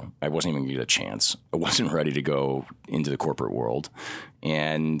the NFL. I wasn't even going to get a chance. I wasn't ready to go into the corporate world.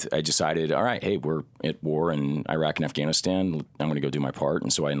 And I decided, all right, hey, we're at war in Iraq and Afghanistan. I'm going to go do my part.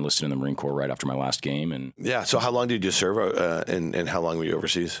 And so I enlisted in the Marine Corps right after my last game. And yeah, so how long did you serve and how long were you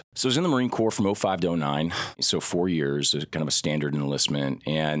overseas? So I was in the Marine Corps from 05 to 09. So 4 years, kind of a standard enlistment.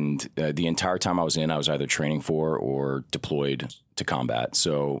 And the entire time I was in, I was either training for or deployed to combat.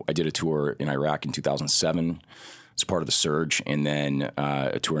 So I did a tour in Iraq in 2007. As part of the surge, and then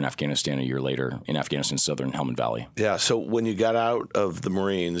a tour in Afghanistan a year later, in Afghanistan, southern Helmand Valley. Yeah, so when you got out of the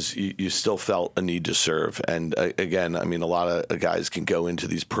Marines, you still felt a need to serve. And again, I mean, a lot of guys can go into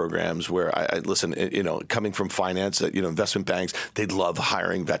these programs where I listen, coming from finance, investment banks, they'd love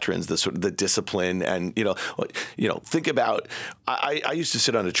hiring veterans, the sort of the discipline. And, think about, I used to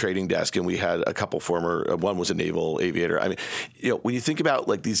sit on a trading desk and we had a couple former, one was a naval aviator. I mean, when you think about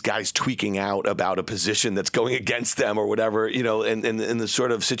like these guys tweaking out about a position that's going against them or whatever, and the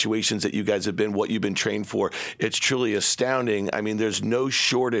sort of situations that you guys have been, what you've been trained for, it's truly astounding. I mean, there's no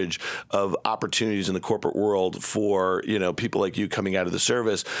shortage of opportunities in the corporate world for, people like you coming out of the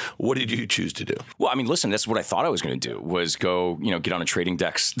service. What did you choose to do? Well, I mean, listen, that's what I thought I was going to do, was go, get on a trading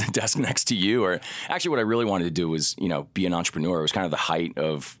desk next to you. Or actually what I really wanted to do was, be an entrepreneur. It was kind of the height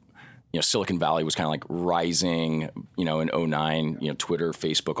of, Silicon Valley was kind of like rising, in 09, Twitter,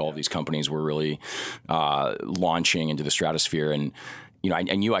 Facebook, all of these companies were really launching into the stratosphere. And, I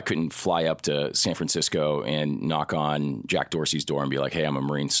knew I couldn't fly up to San Francisco and knock on Jack Dorsey's door and be like, hey, I'm a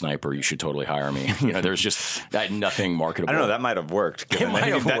Marine sniper. You should totally hire me. There's just nothing marketable. I don't know. That might have worked. It might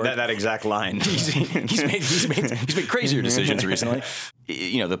have worked. That exact line. He's made crazier decisions recently.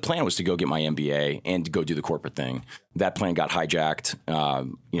 The plan was to go get my MBA and to go do the corporate thing. That plan got hijacked,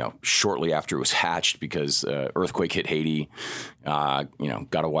 shortly after it was hatched because earthquake hit Haiti.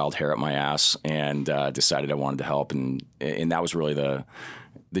 Got a wild hair up my ass and decided I wanted to help. And that was really the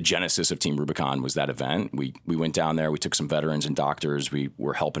genesis of Team Rubicon, was that event. We went down there, we took some veterans and doctors, we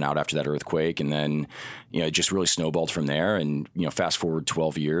were helping out after that earthquake, and then it just really snowballed from there. And fast forward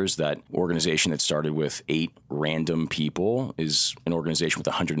 12 years, that organization that started with 8 random people is an organization with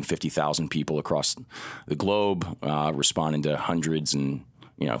 150,000 people across the globe, responding to hundreds and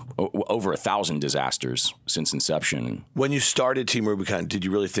over 1,000 disasters since inception. When you started Team Rubicon, did you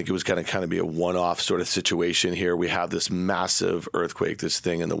really think it was going to kind of be a one-off sort of situation here? We have this massive earthquake, this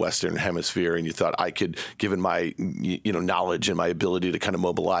thing in the Western Hemisphere, and you thought I could, given my knowledge and my ability to kind of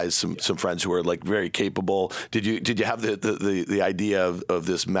mobilize some friends who are like very capable. Did you have the idea of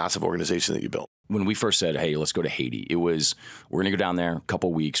this massive organization that you built? When we first said, hey, let's go to Haiti, it was, we're going to go down there a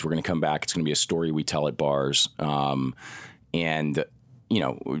couple weeks, we're going to come back, it's going to be a story we tell at bars, and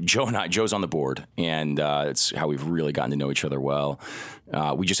Joe's on the board, and it's how we've really gotten to know each other well.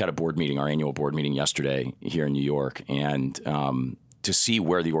 We just had a board meeting, our annual board meeting yesterday here in New York, and to see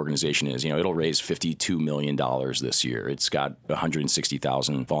where the organization is, it'll raise $52 million this year. It's got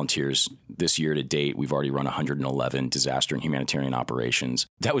 160,000 volunteers this year to date. We've already run 111 disaster and humanitarian operations.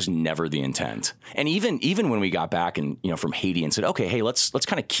 That was never the intent. And even when we got back and from Haiti and said, okay, hey, let's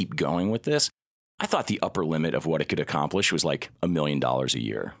kind of keep going with this, I thought the upper limit of what it could accomplish was like $1 million a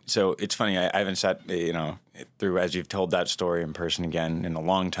year. So it's funny. I haven't sat, through as you've told that story in person again in a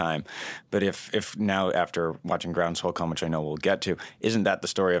long time. But if now after watching Groundswell come, which I know we'll get to, isn't that the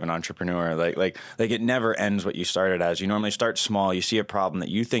story of an entrepreneur? Like it never ends what you started as. You normally start small. You see a problem that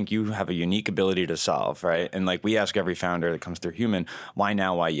you think you have a unique ability to solve, right? And like we ask every founder that comes through Human, why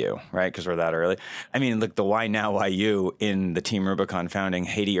now, why you, right? Because we're that early. I mean, look, the why now, why you in the Team Rubicon founding,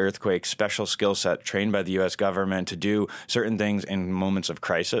 Haiti earthquake, special skill set, trained by the U.S. government to do certain things in moments of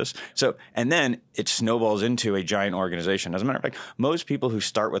crisis. So, and then it snowballs snowballs into a giant organization. As a matter of fact, most people who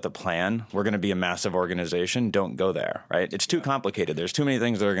start with a plan, we're going to be a massive organization, don't go there, right? It's too complicated. There's too many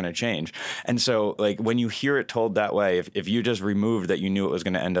things that are going to change. And so like when you hear it told that way, if you just removed that you knew it was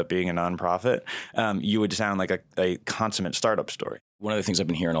going to end up being a nonprofit, you would sound like a consummate startup story. One of the things I've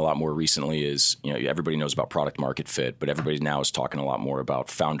been hearing a lot more recently is, everybody knows about product market fit, but everybody now is talking a lot more about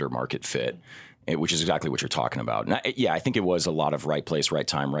founder market fit, which is exactly what you're talking about. And I think it was a lot of right place, right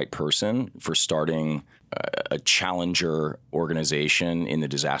time, right person for starting a challenger organization in the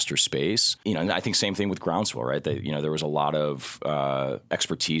disaster space. And I think same thing with Groundswell, right? That, there was a lot of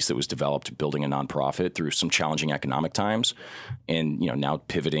expertise that was developed building a nonprofit through some challenging economic times, and now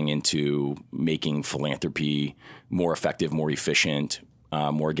pivoting into making philanthropy more effective, more efficient,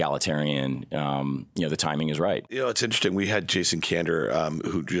 more egalitarian. The timing is right. It's interesting. We had Jason Kander,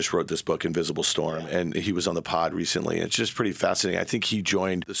 who just wrote this book, Invisible Storm, and he was on the pod recently. And it's just pretty fascinating. I think he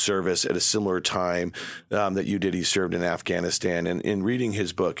joined the service at a similar time that you did. He served in Afghanistan. And in reading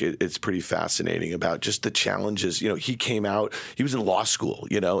his book, it's pretty fascinating about just the challenges. He came out, he was in law school,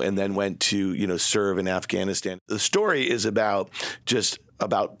 and then went to, serve in Afghanistan. The story is about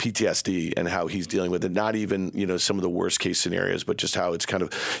PTSD and how he's dealing with it. Not even, some of the worst case scenarios, but just how it's kind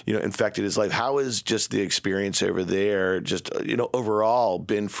of, infected his life. How has just the experience over there just, overall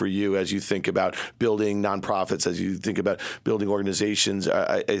been for you as you think about building nonprofits, as you think about building organizations?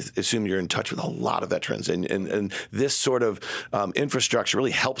 I assume you're in touch with a lot of veterans, and this sort of infrastructure really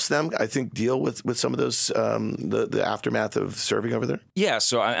helps them, I think, deal with some of those, the aftermath of serving over there. Yeah.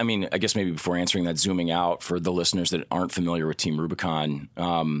 So, I guess maybe before answering that, zooming out for the listeners that aren't familiar with Team Rubicon,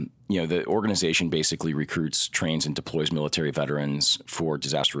 the organization basically recruits, trains, and deploys military veterans for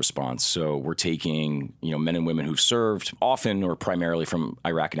disaster response. So we're taking, men and women who've served often or primarily from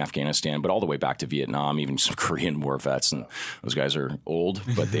Iraq and Afghanistan, but all the way back to Vietnam, even some Korean War vets. And those guys are old,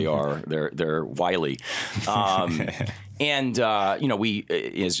 but they're wily. We,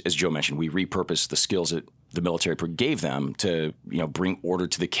 as Joe mentioned, we repurpose the skills that the military gave them to, bring order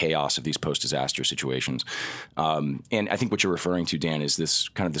to the chaos of these post-disaster situations. And I think what you're referring to, Dan, is this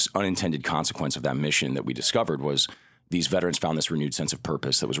unintended consequence of that mission that we discovered was these veterans found this renewed sense of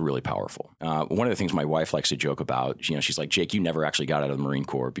purpose that was really powerful. One of the things my wife likes to joke about, she's like, Jake, you never actually got out of the Marine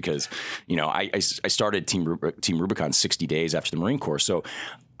Corps because, I started Team Rubicon 60 days after the Marine Corps. So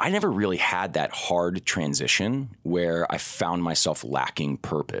I never really had that hard transition where I found myself lacking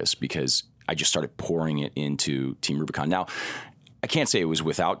purpose because I just started pouring it into Team Rubicon. Now, I can't say it was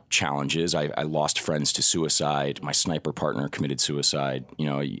without challenges. I lost friends to suicide. My sniper partner committed suicide,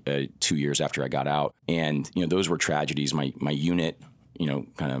 2 years after I got out. And, those were tragedies. My unit,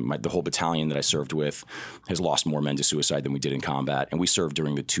 the whole battalion that I served with has lost more men to suicide than we did in combat. And we served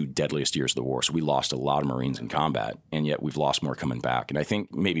during the 2 deadliest years of the war. So we lost a lot of Marines in combat, and yet we've lost more coming back. And I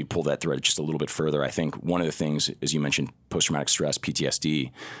think maybe pull that thread just a little bit further. I think one of the things, as you mentioned, post-traumatic stress,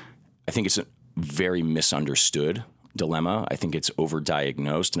 PTSD, I think it's a very misunderstood dilemma. I think it's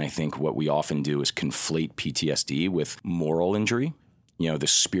overdiagnosed. And I think what we often do is conflate PTSD with moral injury, the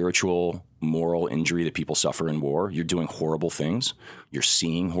spiritual, moral injury that people suffer in war. You're doing horrible things. You're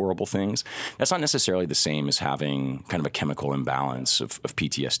seeing horrible things. That's not necessarily the same as having kind of a chemical imbalance of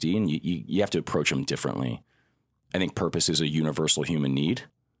PTSD. And you have to approach them differently. I think purpose is a universal human need.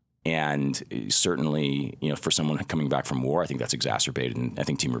 And certainly, for someone coming back from war, I think that's exacerbated, and I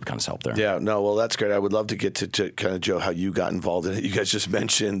think Team Rubicon has helped there. Yeah, no, well, that's great. I would love to get to kind of, Joe, how you got involved in it. You guys just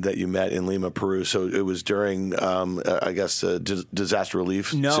mentioned that you met in Lima, Peru, so it was during, I guess, disaster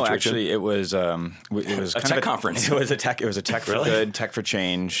relief. No, situation? Actually, it was a tech conference. It was a tech for good, tech for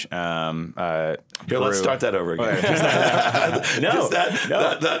change. Here, let's start that over again. No,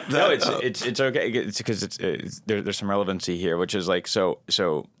 it's okay. It's because there's some relevancy here, which is like so.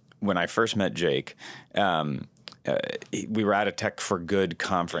 When I first met Jake, we were at a Tech for Good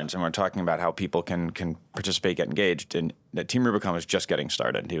conference, and we're talking about how people can participate, get engaged. And Team Rubicon was just getting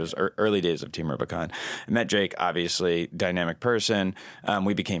started. He was early days of Team Rubicon. I met Jake, obviously, dynamic person.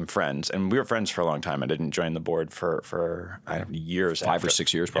 We became friends, and we were friends for a long time. I didn't join the board for years. 5 or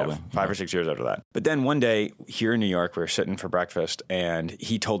 6 years, probably. Yeah, 5 or 6 years after that. But then one day here in New York, we were sitting for breakfast, and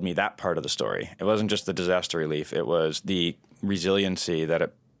he told me that part of the story. It wasn't just the disaster relief. It was the resiliency that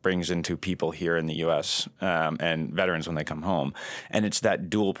it brings into people here in the U.S. And veterans when they come home. And it's that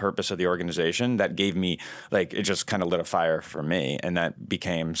dual purpose of the organization that gave me, it just kind of lit a fire for me. And that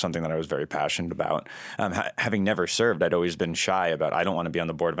became something that I was very passionate about. Having never served, I'd always been shy about, I don't want to be on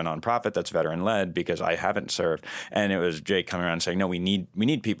the board of a nonprofit that's veteran-led because I haven't served. And it was Jake coming around saying, no, we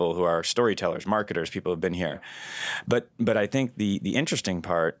need people who are storytellers, marketers, people who've been here. But I think the interesting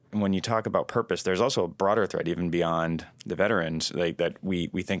part, when you talk about purpose, there's also a broader thread even beyond the veterans, that we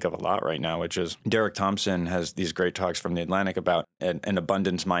think think of a lot right now, which is Derek Thompson has these great talks from The Atlantic about an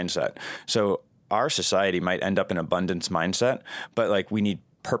abundance mindset. So our society might end up in abundance mindset, but like we need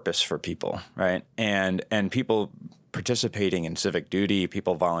purpose for people, right? And people participating in civic duty,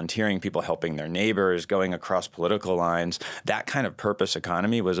 people volunteering, people helping their neighbors, going across political lines. That kind of purpose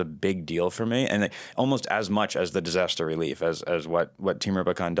economy was a big deal for me, and almost as much as the disaster relief, as what Team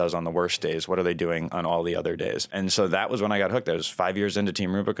Rubicon does on the worst days. What are they doing on all the other days? And so that was when I got hooked. I was 5 years into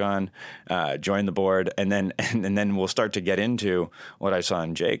Team Rubicon, joined the board, and then we'll start to get into what I saw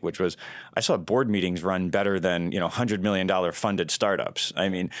in Jake, which was I saw board meetings run better than $100 million funded startups. I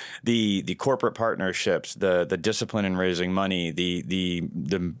mean, the corporate partnerships, the discipline in raising money, the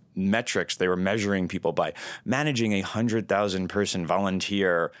metrics they were measuring people by, managing 100,000 person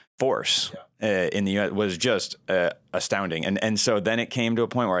volunteer force in the U.S. was just astounding. And so then it came to a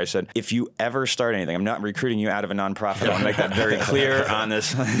point where I said, if you ever start anything, I'm not recruiting you out of a nonprofit. I want to make that very clear on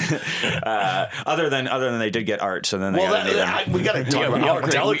this. Other than they did get art, so then we got to talk about Art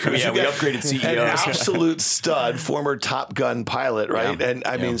Delacruz. We upgraded CEOs. An absolute stud, former Top Gun pilot, right? Yeah. And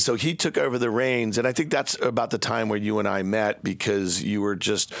I mean, so he took over the reins, and I think that's about the time where you and I met, because you were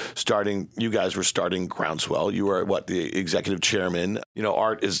just starting. You guys were starting Groundswell. You were the executive chairman.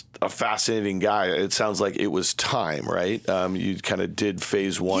 Art is a fascinating guy. It sounds like it was time, right? You kind of did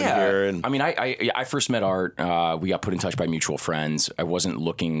phase one here. And I mean, I first met Art. We got put in touch by mutual friends. I wasn't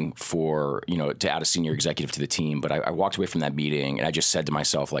looking for, to add a senior executive to the team, but I walked away from that meeting and I just said to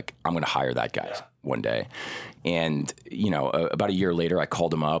myself, like, I'm going to hire that guy one day. And, about a year later, I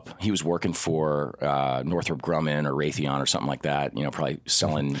called him up. He was working for Northrop Grumman or Raytheon or something like that, probably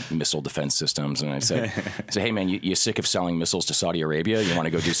selling missile defense systems. And I said, hey, man, you sick of selling missiles to Saudi Arabia? You want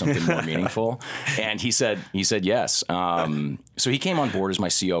to go do something more meaningful? And he said yes. So he came on board as my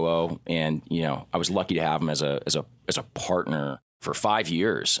COO, and, I was lucky to have him as a partner for 5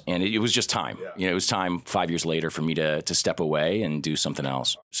 years. And it was just time. It was time 5 years later for me to step away and do something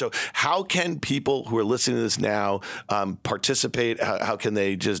else. So how can people who are listening to this now participate? How can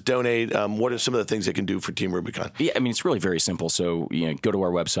they just donate? What are some of the things they can do for Team Rubicon? Yeah, I mean, it's really very simple. So, go to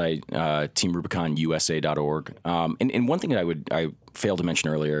our website, teamrubiconusa.org. And one thing that I failed to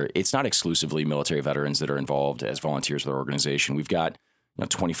mention earlier, it's not exclusively military veterans that are involved as volunteers with our organization. We've got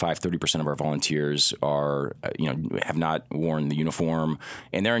 25-30% of our volunteers are, have not worn the uniform,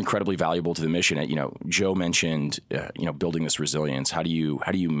 and they're incredibly valuable to the mission. Joe mentioned, building this resilience. How do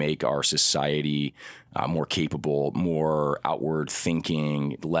you make our society more capable, more outward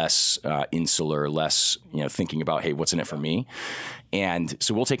thinking, less insular, less thinking about, hey, what's in it for me? And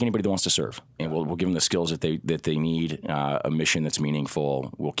so we'll take anybody that wants to serve, and we'll give them the skills that they need, a mission that's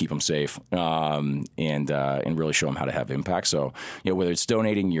meaningful. We'll keep them safe, and really show them how to have impact. So, whether it's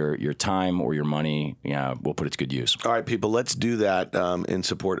donating your time or your money, we'll put it to good use. All right, people, let's do that in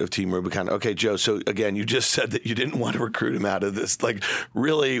support of Team Rubicon. Okay, Joe. So again, you just said that you didn't want to recruit him out of this like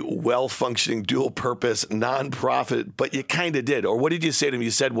really well-functioning, dual-purpose nonprofit, but you kind of did. Or what did you say to him?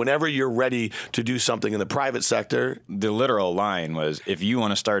 You said, whenever you're ready to do something in the private sector. The literal line was, if you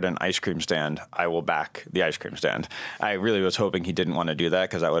want to start an ice cream stand, I will back the ice cream stand. I really was hoping he didn't want to do that,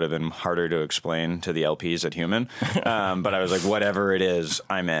 because that would have been harder to explain to the LPs at Human. But I was like, whatever it is,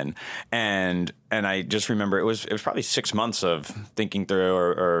 I'm in. And I just remember it was probably 6 months of thinking through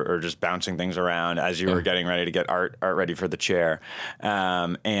or just bouncing things around as you were getting ready to get art ready for the chair.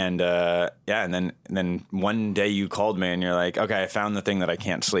 And then one day you called me and you're like, okay, I found the thing that I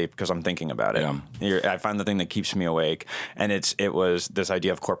can't sleep because I'm thinking about it. Yeah. I found the thing that keeps me awake. And it was this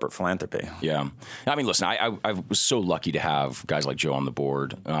idea of corporate philanthropy. Yeah. I mean, listen, I was so lucky to have guys like Joe on the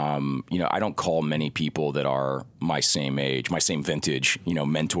board. I don't call many people that are my same age, my same vintage,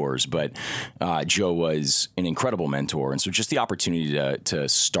 mentors, but Joe was an incredible mentor. And so just the opportunity to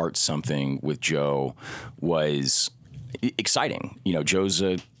start something with Joe was exciting. Joe's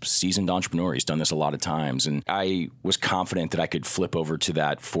a seasoned entrepreneur. He's done this a lot of times. And I was confident that I could flip over to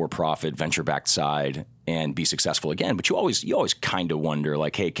that for-profit, venture-backed side and be successful again. But you always kind of wonder,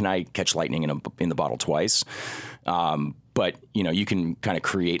 like, hey, can I catch lightning in the bottle twice? But, you can kind of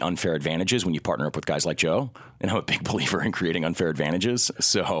create unfair advantages when you partner up with guys like Joe. And I'm a big believer in creating unfair advantages.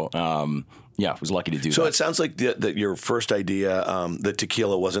 So, I was lucky to do that. So it sounds like that your first idea, the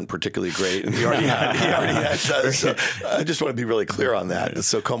tequila wasn't particularly great, and he already had. So I just want to be really clear on that.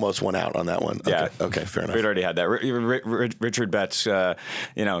 So Comos won out on that one. Yeah. Okay, fair enough. We'd already had that. Richard Betts, I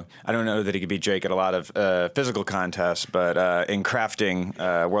don't know that he could beat Jake at a lot of physical contests, but in crafting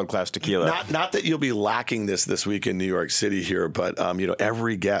world-class tequila. Not that you'll be lacking this week in New York City here, but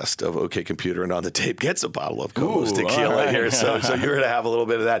every guest of OK Computer and On the Tape gets a bottle of Comos tequila here. So you're going to have a little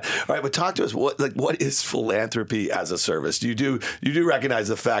bit of that. All right, but talk to us. us what is philanthropy as a service? You do recognize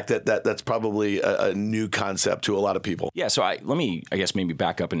the fact that that's probably a new concept to a lot of people. Yeah. So let me, I guess, maybe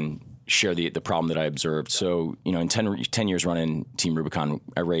back up and share the problem that I observed. So, in 10 years running Team Rubicon,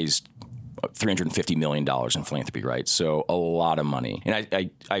 I raised $350 million in philanthropy, right? So a lot of money. And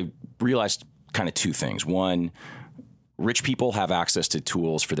I realized kind of two things. One, rich people have access to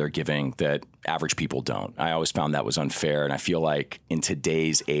tools for their giving that average people don't. I always found that was unfair. And I feel like in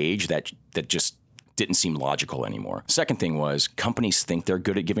today's age, that just didn't seem logical anymore. Second thing was companies think they're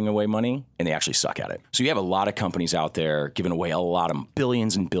good at giving away money and they actually suck at it. So you have a lot of companies out there giving away a lot of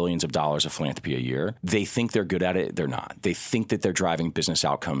billions and billions of dollars of philanthropy a year. They think they're good at it. They're not. They think that they're driving business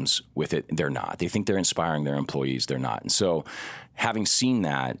outcomes with it. They're not. They think they're inspiring their employees. They're not. And so having seen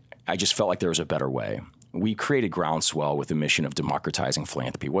that, I just felt like there was a better way. We created Groundswell with the mission of democratizing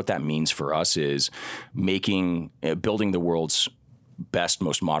philanthropy. What that means for us is building the world's best,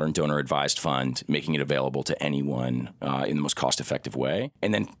 most modern donor-advised fund, making it available to anyone in the most cost-effective way.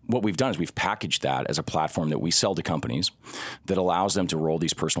 And then what we've done is we've packaged that as a platform that we sell to companies that allows them to roll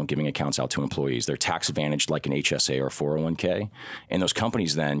these personal giving accounts out to employees. They're tax-advantaged like an HSA or 401k, and those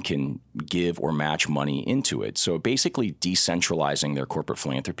companies then can give or match money into it. So basically decentralizing their corporate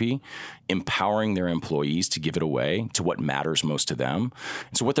philanthropy, empowering their employees to give it away to what matters most to them.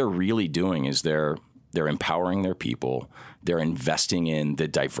 And so what they're really doing is they're empowering their people. They're investing in the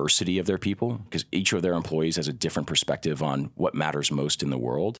diversity of their people because each of their employees has a different perspective on what matters most in the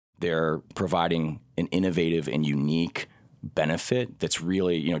world. They're providing an innovative and unique benefit that's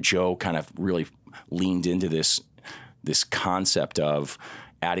really, Joe kind of really leaned into this concept of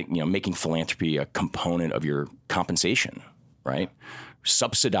making philanthropy a component of your compensation, right?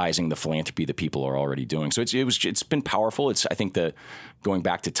 Subsidizing the philanthropy that people are already doing. So it's been powerful. I think going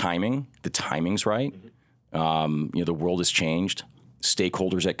back to timing, the timing's right. The world has changed.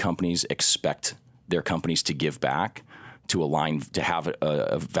 Stakeholders at companies expect their companies to give back, to have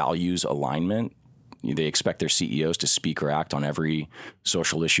a values alignment. They expect their CEOs to speak or act on every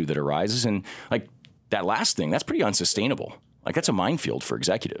social issue that arises. And like that last thing, that's pretty unsustainable. Like that's a minefield for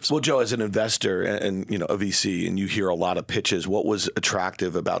executives. Well, Joe, as an investor and a VC, and you hear a lot of pitches, what was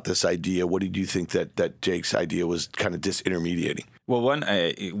attractive about this idea? What did you think that Jake's idea was kind of disintermediating? Well,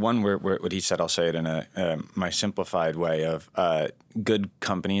 one where what he said, I'll say it in my simplified way of good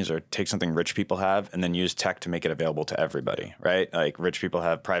companies or take something rich people have and then use tech to make it available to everybody, right? Like rich people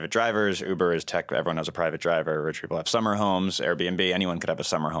have private drivers, Uber is tech, everyone has a private driver, rich people have summer homes, Airbnb, anyone could have a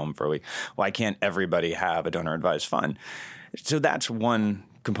summer home for a week. Why can't everybody have a donor advised fund? So that's one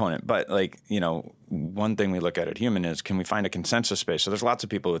component. But one thing we look at Human is, can we find a consensus space? So there's lots of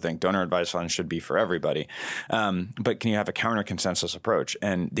people who think donor advised funds should be for everybody. But can you have a counter consensus approach?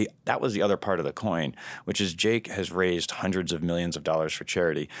 And that was the other part of the coin, which is Jake has raised hundreds of millions of dollars for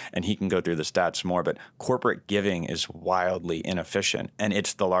charity, and he can go through the stats more, but corporate giving is wildly inefficient, and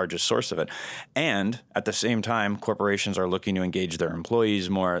it's the largest source of it. And at the same time, corporations are looking to engage their employees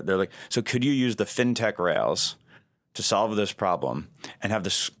more. They're like, so could you use the fintech rails to solve this problem and have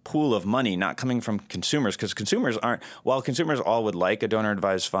this pool of money not coming from consumers? Because while consumers all would like a donor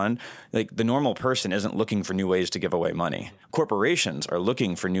advised fund, like the normal person isn't looking for new ways to give away money. Corporations are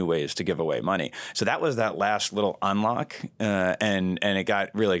looking for new ways to give away money. So that was that last little unlock, and it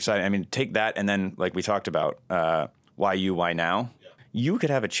got really exciting. I mean, take that, and then like we talked about, why now? You could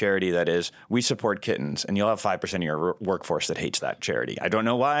have a charity that is, we support kittens, and you'll have 5% of your workforce that hates that charity. I don't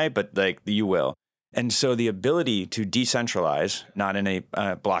know why, but like you will. And so the ability to decentralize, not in a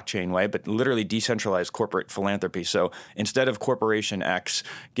blockchain way, but literally decentralize corporate philanthropy. So instead of Corporation X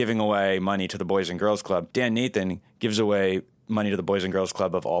giving away money to the Boys and Girls Club, Dan Nathan gives away money to the Boys and Girls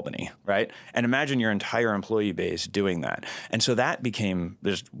Club of Albany, right? And imagine your entire employee base doing that. And so that became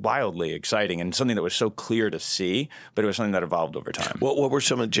just wildly exciting and something that was so clear to see, but it was something that evolved over time. What were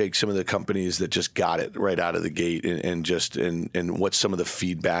some of the companies that just got it right out of the gate, and what's some of the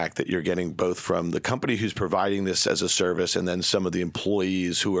feedback that you're getting both from the company who's providing this as a service and then some of the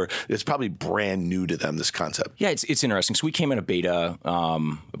employees it's probably brand new to them, this concept? Yeah, it's interesting. So we came in a beta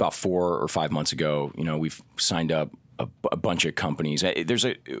about 4 or 5 months ago. We've signed up a bunch of companies. There's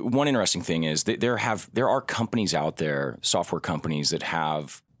one interesting thing is that there are companies out there, software companies that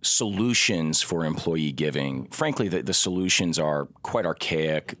have solutions for employee giving. Frankly, the solutions are quite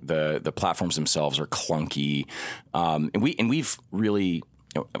archaic. The platforms themselves are clunky, and we've really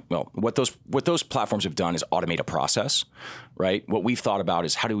well, what those platforms have done is automate a process, right? What we've thought about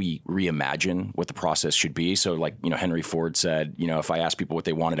is how do we reimagine what the process should be? So like, Henry Ford said, if I asked people what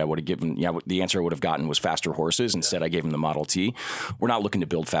they wanted, I would have given, the answer I would have gotten was faster horses. Instead, I gave them the Model T. We're not looking to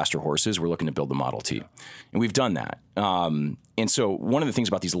build faster horses. We're looking to build the Model T. And we've done that. And so one of the things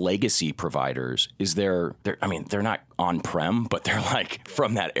about these legacy providers is they're not on-prem, but they're like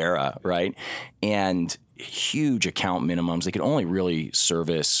from that era, right? And huge account minimums. They can only really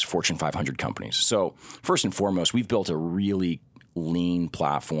service Fortune 500 companies. So first and foremost, we've built a really lean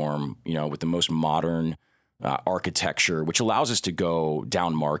platform, with the most modern architecture, which allows us to go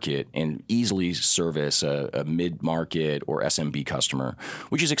down market and easily service a mid-market or SMB customer,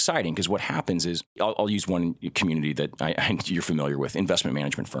 which is exciting because what happens is, I'll use one community that you're familiar with, investment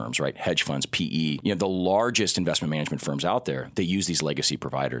management firms, right? Hedge funds, PE, the largest investment management firms out there, they use these legacy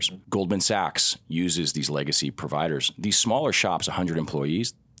providers. Goldman Sachs uses these legacy providers. These smaller shops, 100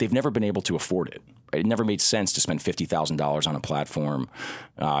 employees, they've never been able to afford it. It never made sense to spend $50,000 on a platform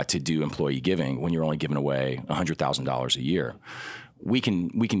to do employee giving when you're only giving away $100,000 a year. We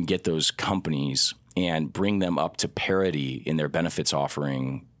can get those companies and bring them up to parity in their benefits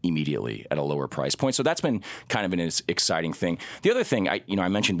offering immediately at a lower price point. So that's been kind of an exciting thing. The other thing, I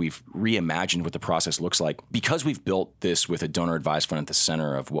mentioned we've reimagined what the process looks like. Because we've built this with a donor advised fund at the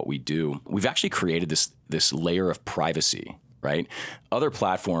center of what we do, we've actually created this layer of privacy. Right? Other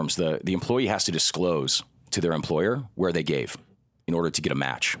platforms, the employee has to disclose to their employer where they gave in order to get a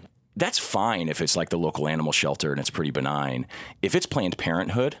match. That's fine if it's like the local animal shelter and it's pretty benign. If it's Planned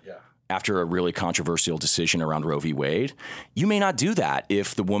Parenthood, after a really controversial decision around Roe v. Wade, you may not do that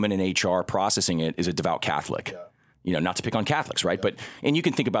if the woman in HR processing it is a devout Catholic. Not to pick on Catholics, right? But you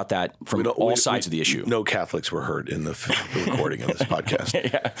can think about that from all sides of the issue. No Catholics were heard in the recording of this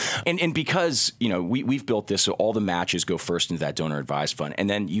podcast. And because we've built this so all the matches go first into that donor advised fund, and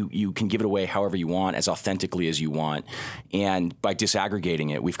then you can give it away however you want, as authentically as you want. And by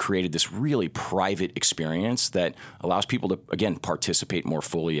disaggregating it, we've created this really private experience that allows people to again participate more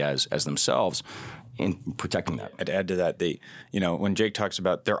fully as themselves in protecting that. I'd add to that, when Jake talks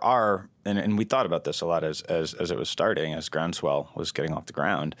about there are, and we thought about this a lot as it was starting, as Groundswell was getting off the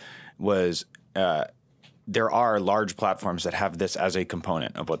ground, was there are large platforms that have this as a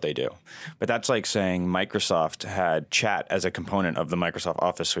component of what they do. But that's like saying Microsoft had chat as a component of the Microsoft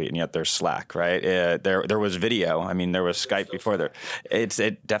Office suite, and yet there's Slack, right? There was video. I mean, there was Skype before there.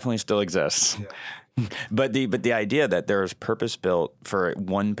 It definitely still exists. Yeah. But the idea that there is purpose built for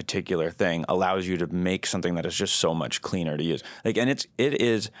one particular thing allows you to make something that is just so much cleaner to use. And it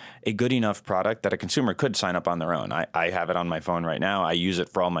is a good enough product that a consumer could sign up on their own. I have it on my phone right now. I use it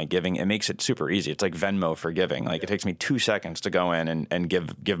for all my giving. It makes it super easy. It's like Venmo for giving. It takes me 2 seconds to go in and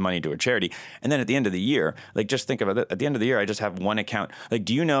give money to a charity. And then at the end of the year, just think about it. At the end of the year, I just have one account.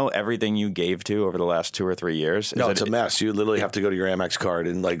 Do you know everything you gave to over the last 2 or 3 years? No, it's a mess. You literally have to go to your Amex card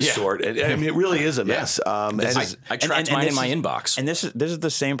and sort. And, I mean, it really is a mess. I tracked mine in my inbox. And this is the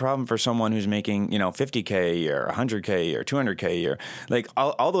same problem for someone who's making $50K a year, $100K a year, $200K a year,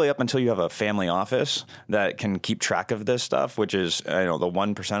 all the way up until you have a family office that can keep track of this stuff, which is the 1% of the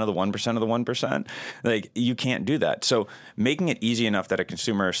 1% of the 1%. You can't do that. So making it easy enough that a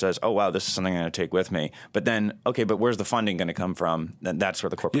consumer says, "Oh wow, this is something I'm going to take with me." But then, okay, but where's the funding going to come from? That's where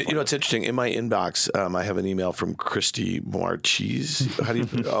the corporate. It's interesting. In my inbox, I have an email from Christy Marchese. How do you?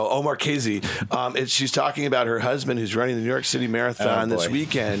 Marchese. She's talking about her husband who's running the New York City Marathon this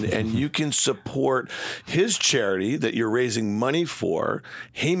weekend, and you can support his charity that you're raising money for,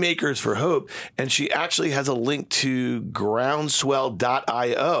 Haymakers for Hope. And she actually has a link to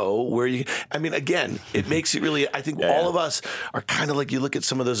groundswell.io where again, it makes it really, I think all of us are kind of like, you look at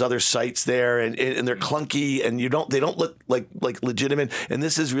some of those other sites there and they're clunky and they don't look like legitimate. And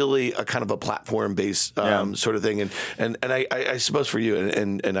this is really a kind of a platform based sort of thing. And I suppose for you,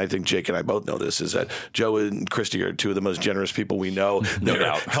 and I think Jake and I both know this, is that Joe and Christy are two of the most generous people we know. No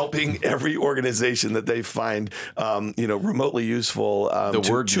doubt. Helping every organization that they find, remotely useful. The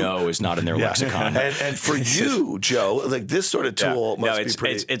word "no" is not in their lexicon. And for you, Joe, this sort of tool must be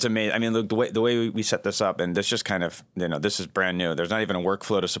pretty. It's amazing. I mean, look, the way we set this up, and this just kind of, this is brand new. There's not even a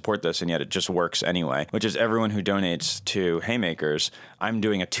workflow to support this, and yet it just works anyway. Which is everyone who donates to Haymakers, I'm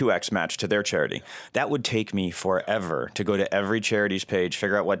doing a 2x match to their charity. That would take me forever to go to every charity's page,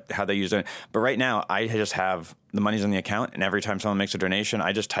 figure out how they use it. But right now, I just have the money's in the account, and every time someone makes a donation,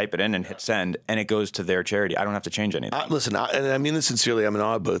 I just type it in and hit send, and it goes to their charity. I don't have to change anything. Listen, and I mean this sincerely. I'm in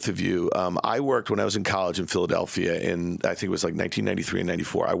awe of both of you. I worked when I was in college in Philadelphia in, I think it was like 1993 and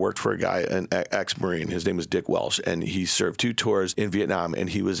 94. I worked for a guy, an ex-Marine. His name was Dick Welsh, and he served 2 tours in Vietnam, and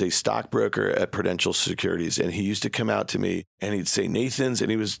he was a stockbroker at Prudential Securities. And he used to come out to me and he'd say Nathan's,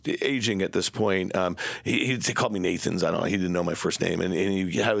 and he was aging at this point. He'd call me Nathan's. I don't know. He didn't know my first name. And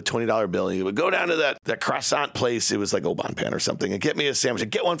he had a $20 bill, and he would go down to that croissant place. It was like Oban Pan or something, and get me a sandwich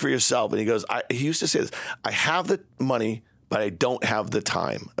and get one for yourself. And he goes, he used to say this, I have the money, but I don't have the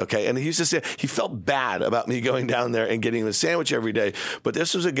time. Okay. And he used to say he felt bad about me going down there and getting him a sandwich every day. But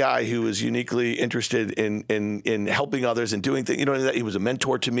this was a guy who was uniquely interested in helping others and doing things. You know, he was a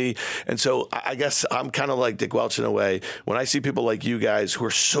mentor to me. And so I guess I'm kind of like Dick Welch in a way. When I see people like you guys who are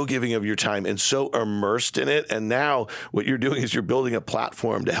so giving of your time and so immersed in it, and now what you're doing is you're building a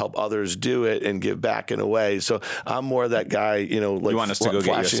platform to help others do it and give back in a way. So I'm more that guy, you know, like you want us to go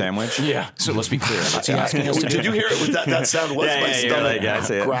get you a sandwich? Yeah. So let's be clear. What's he asking us to do? Did you hear it? Was that sound? Was my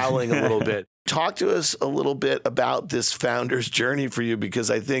stomach growling a little bit? Talk to us a little bit about this founder's journey for you, because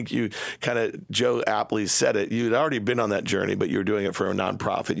I think you kind of, Joe aptly said it, you'd already been on that journey, but you were doing it for a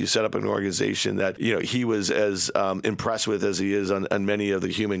nonprofit. You set up an organization that, you know, he was as impressed with as he is on many of the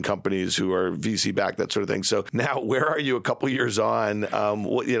human companies who are VC backed, that sort of thing. So now where are you a couple years on?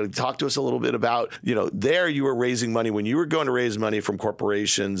 Talk to us a little bit about, there you were raising money. When you were going to raise money from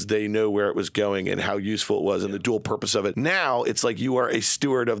corporations, they know where it was going and how useful it was and the dual purpose of it. Now it's like you are a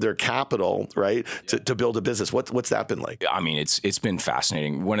steward of their capital, right? To build a business. What's that been like? I mean, it's been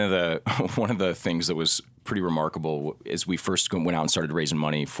fascinating. One of the things that was pretty remarkable is we first went out and started raising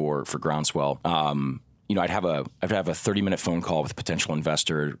money for Groundswell. I'd have a 30-minute phone call with a potential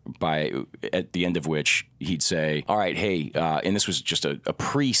investor at the end of which he'd say, all right, hey, and this was just a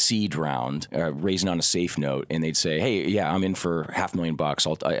pre-seed round, raising on a safe note. And they'd say, hey, yeah, I'm in for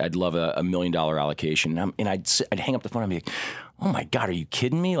 $500,000. I'd love a $1 million allocation. And I'd hang up the phone and be like, oh my God, are you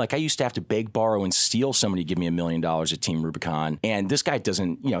kidding me? Like I used to have to beg, borrow, and steal somebody to give me $1 million at Team Rubicon. And this guy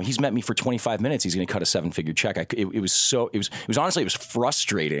doesn't, he's met me for 25 minutes. He's going to cut a 7-figure check. It was honestly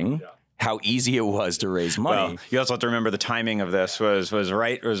frustrating. Yeah. How easy it was to raise money. Well, you also have to remember the timing of this was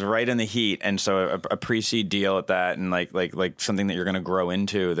right in the heat, and so a pre-seed deal at that, and like something that you're going to grow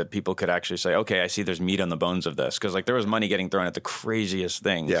into that people could actually say, okay, I see there's meat on the bones of this, because like there was money getting thrown at the craziest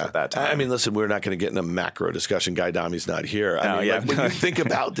things at that time. I mean, listen, we're not going to get in a macro discussion. Guy Dami's not here. When you think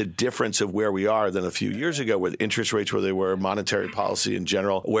about the difference of where we are than a few years ago, with interest rates where they were, monetary policy in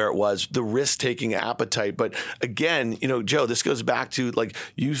general where it was, the risk-taking appetite. But again, Joe, this goes back to like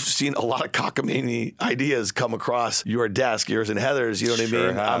you've seen a lot of cockamamie ideas come across your desk, yours and Heather's, you know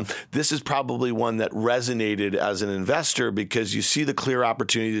what I mean? This is probably one that resonated as an investor because you see the clear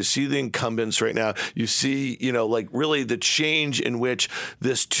opportunity, you see the incumbents right now, you see, really the change in which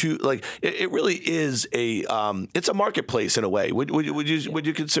this it really is it's a marketplace in a way. Would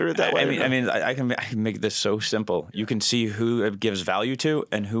you consider it that way? I mean, I can make this so simple. You can see who it gives value to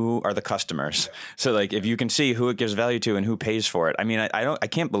and who are the customers. So like if you can see who it gives value to and who pays for it, I mean, I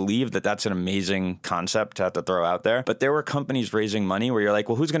can't believe that's an amazing concept to have to throw out there. But there were companies raising money where you're like,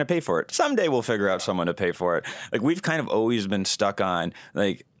 well, who's going to pay for it? Someday we'll figure out someone to pay for it. Like we've kind of always been stuck on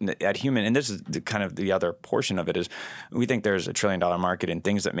like at Human, and this is kind of the other portion of it is we think there's $1 trillion market in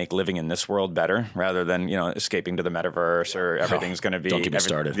things that make living in this world better rather than, escaping to the metaverse or everyth's going to be. Don't get me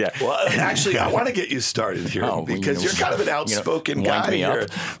started. Yeah. Well, actually, I want to get you started here because you're kind of an outspoken guy here.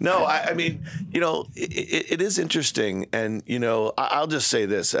 No, I mean, it is interesting. And, I'll just say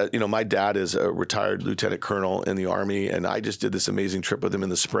this, my dad is a retired lieutenant colonel in the Army, and I just did this amazing trip with him in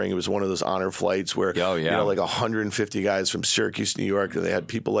the spring. It was one of those honor flights where, like 150 guys from Syracuse, New York, and they had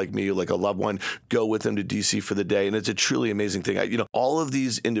people like me, like a loved one, go with them to DC for the day. And it's a truly amazing thing. All of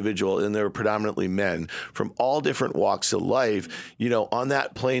these individuals, and they were predominantly men from all different walks of life, on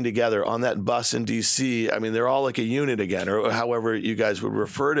that plane together, on that bus in DC, I mean, they're all like a unit again, or however you guys would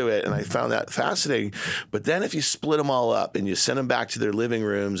refer to it. And I found that fascinating. But then if you split them all up and you send them back to their living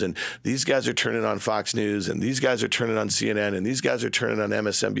rooms, and these guys are turning on Fox News, and these guys are turning on CNN, and these guys are turning on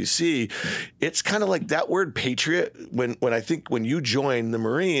MSNBC, it's kind of like that word patriot. When I think when you joined the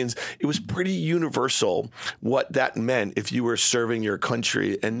Marines, it was pretty universal what that meant if you were serving your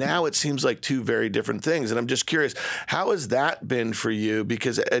country. And now it seems like two very different things. And I'm just curious, how has that been for you?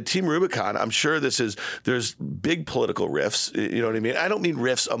 Because at Team Rubicon, I'm sure there's big political rifts. You know what I mean? I don't mean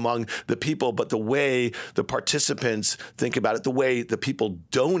rifts among the people, but the way the participants think about it, the way the people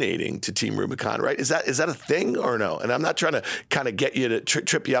donating to Team Rubicon, right? Is that a thing or no? And I'm not trying to kind of get you to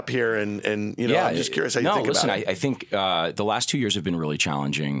trip you up here and I'm just curious how you think about it. I think the last 2 years have been really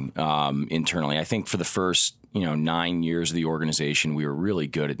challenging internally. I think for the first 9 years of the organization, we were really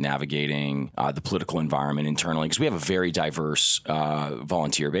good at navigating the political environment internally because we have a very diverse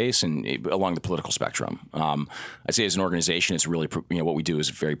volunteer base and along the political spectrum. I'd say as an organization, it's really, what we do is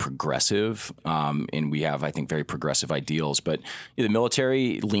very progressive, and we have, I think, very progressive ideals. But the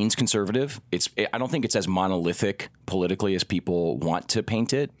military leans conservative. I don't think it's as monolithic politically as people want to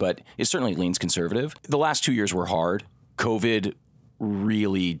paint it, but it certainly leans conservative. The last 2 years were hard. COVID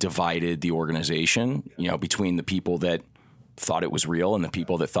really divided the organization, between the people that thought it was real and the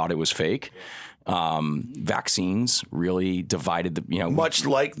people that thought it was fake. Vaccines really divided the, much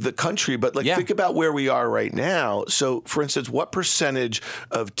like the country, but think about where we are right now. So, for instance, what percentage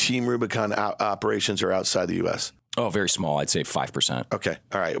of Team Rubicon operations are outside the U.S.? Oh, very small. I'd say 5%. Okay.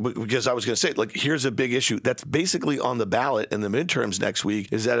 All right. Because I was going to say, here's a big issue that's basically on the ballot in the midterms next week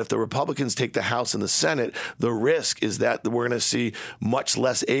is that if the Republicans take the House and the Senate, the risk is that we're going to see much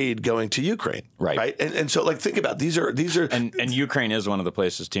less aid going to Ukraine. Right. And so, think about these are and Ukraine is one of the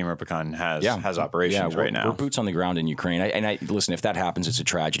places Team Rubicon has operations right now. We're boots on the ground in Ukraine. I listen, if that happens, it's a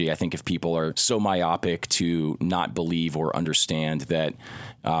tragedy. I think if people are so myopic to not believe or understand that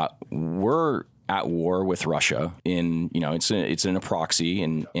we're at war with Russia it's in a proxy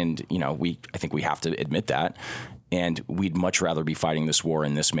and I think we have to admit that. And we'd much rather be fighting this war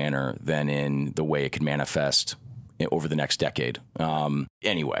in this manner than in the way it could manifest over the next decade.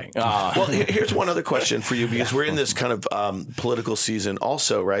 Anyway. Well, here's one other question for you because we're in this kind of political season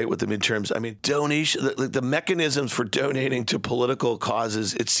also, right, with the midterms. I mean, donation, the mechanisms for donating to political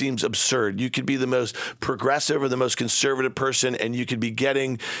causes, it seems absurd. You could be the most progressive or the most conservative person and you could be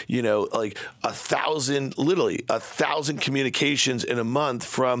getting, 1,000 communications in a month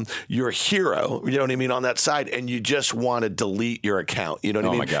from your hero, you know what I mean, on that side, and you just want to delete your account. You know what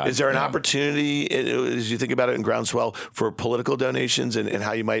I mean? My God. Is there an opportunity, as you think about it in Groundswell, for political donations and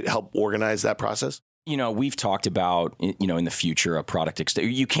how you might help organize that process? We've talked about, in the future, a product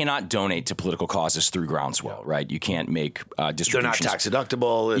you cannot donate to political causes through Groundswell, right? You can't make distributions. They're not tax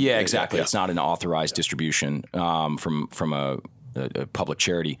deductible. Yeah, exactly. It's not an authorized distribution from a public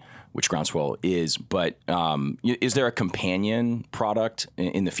charity, which Groundswell is. But is there a companion product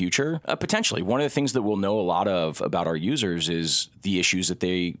in the future? Potentially. One of the things that we'll know a lot about our users is the issues that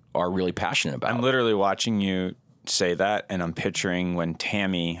they are really passionate about. I'm literally watching you say that, and I'm picturing when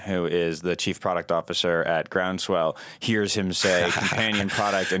Tammy, who is the chief product officer at Groundswell, hears him say companion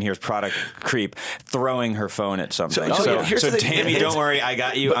product and hears product creep, throwing her phone at something. So Tammy, don't worry, I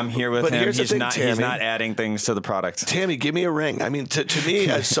got you. I'm here with him. He's not adding things to the product. Tammy, give me a ring. I mean, to me,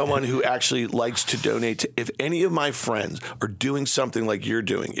 as someone who actually likes to donate, if any of my friends are doing something like you're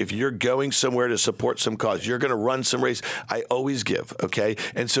doing, if you're going somewhere to support some cause, you're going to run some race, I always give, okay?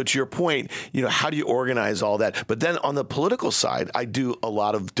 And so to your point, how do you organize all that? But then on the political side, I do a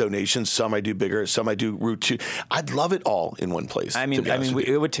lot of donations. Some I do bigger, some I do route 2. I'd love it all in one place.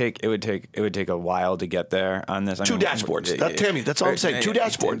 It would take a while to get there on this. Two dashboards. Tammy, that's all I'm saying. Two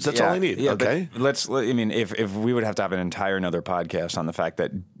dashboards. That's all I need. Yeah, okay. If we would have to have an entire another podcast on the fact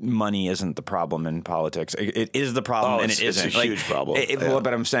that money isn't the problem in politics. It is the problem, and it isn't. It's a huge problem.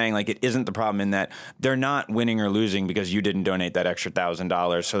 But I'm saying it isn't the problem in that they're not winning or losing because you didn't donate that extra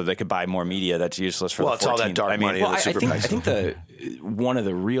 $1,000 so that they could buy more media that's useless for the 14th. It's all that dark money. I think one of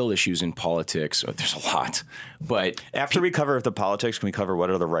the real issues in politics, there's a lot, but after we cover the politics, can we cover what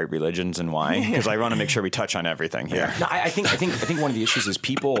are the right religions and why? Because I want to make sure we touch on everything here. No, I think one of the issues is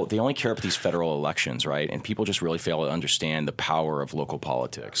they only care about these federal elections, right? And people just really fail to understand the power of local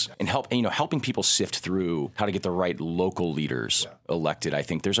politics and helping people sift through how to get the right local leaders elected. I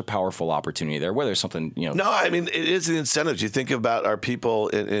think there's a powerful opportunity there. Whether it's something No, I mean it is the incentives. You think about our people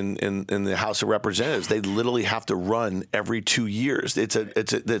in the House of Representatives; they literally have to run every 2 years. It's a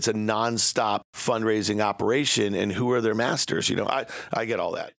nonstop fundraising operation, and who are their masters? I get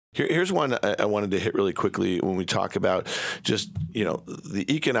all that. Here's one I wanted to hit really quickly when we talk about just the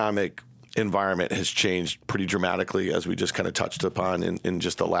economic environment has changed pretty dramatically, as we just kind of touched upon in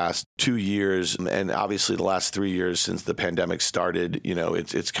just the last 2 years. And obviously the last 3 years since the pandemic started,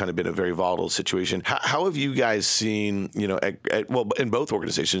 it's kind of been a very volatile situation. How have you guys seen, in both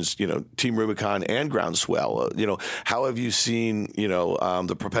organizations, Team Rubicon and Groundswell, how have you seen,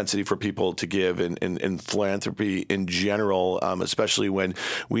 the propensity for people to give and philanthropy in general, especially when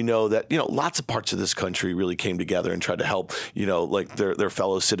we know that, lots of parts of this country really came together and tried to help, their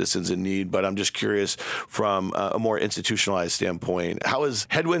fellow citizens in need. need, but I'm just curious from a more institutionalized standpoint, how is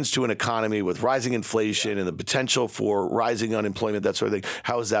headwinds to an economy with rising inflation and the potential for rising unemployment, that sort of thing,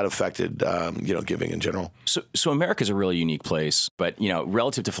 how has that affected, giving in general? So America's a really unique place, but,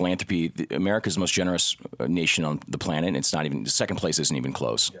 relative to philanthropy, America's the most generous nation on the planet. And it's not even, the second place isn't even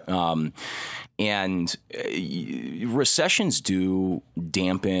close. And recessions do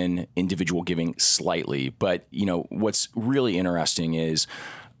dampen individual giving slightly. But, what's really interesting is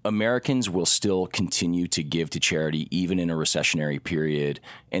Americans will still continue to give to charity even in a recessionary period,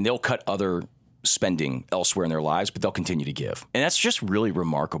 and they'll cut other spending elsewhere in their lives, but they'll continue to give. And that's just really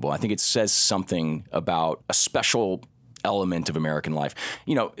remarkable. I think it says something about a special element of American life.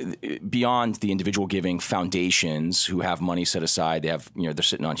 Beyond the individual giving, foundations who have money set aside, they have, they're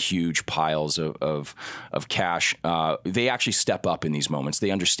sitting on huge piles of cash. They actually step up in these moments.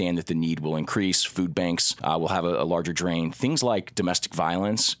 They understand that the need will increase. Food banks will have a larger drain. Things like domestic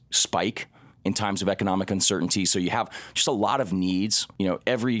violence spike in times of economic uncertainty. So you have just a lot of needs.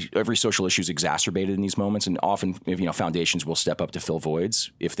 Every social issue is exacerbated in these moments, and often, foundations will step up to fill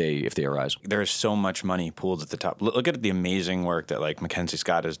voids if they arise. There is so much money pooled at the top. Look at the amazing work that Mackenzie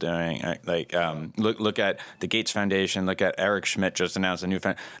Scott is doing. Look at the Gates Foundation. Look at Eric Schmidt just announced a new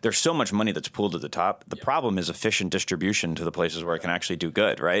fund. There's so much money that's pooled at the top. The problem is efficient distribution to the places where it can actually do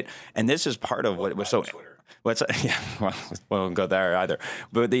good, right? And this is part of what was so. Won't go there either.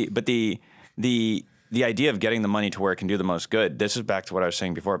 But the idea of getting the money to where it can do the most good, this is back to what I was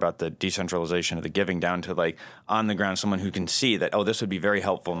saying before about the decentralization of the giving down to on the ground, someone who can see that, this would be very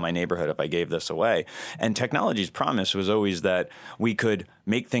helpful in my neighborhood if I gave this away. And technology's promise was always that we could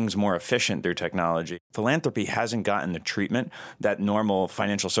make things more efficient through technology. Philanthropy hasn't gotten the treatment that normal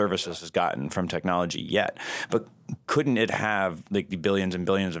financial services has gotten from technology yet. But couldn't it have the billions and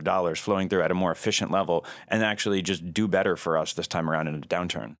billions of dollars flowing through at a more efficient level and actually just do better for us this time around in a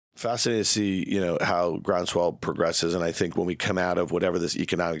downturn? Fascinating to see, how Groundswell progresses. And I think when we come out of whatever this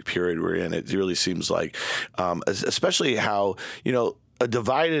economic period we're in, it really seems like, especially how, a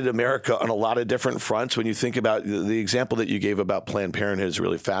divided America on a lot of different fronts. When you think about the example that you gave about Planned Parenthood is a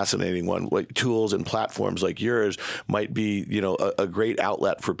really fascinating one. Like tools and platforms like yours might be, a great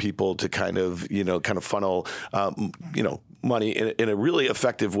outlet for people to kind of funnel, money in a really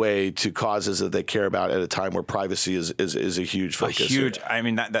effective way to causes that they care about at a time where privacy is a huge focus. I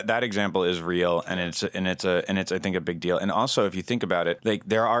mean, that example is real, and it's I think a big deal. And also, if you think about it,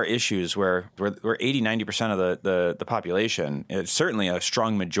 there are issues where 80-90% of the population, it's certainly a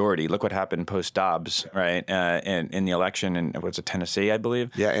strong majority. Look what happened post Dobbs, right? In the election in Tennessee, I believe.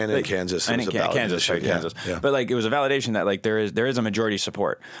 Yeah, and in Kansas. And in Kansas. Yeah. But it was a validation that there is a majority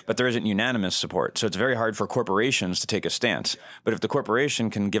support, but there isn't unanimous support. So it's very hard for corporations to take a stance. But if the corporation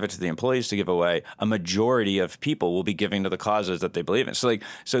can give it to the employees to give away, a majority of people will be giving to the causes that they believe in.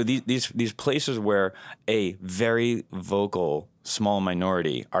 So these places where a very vocal small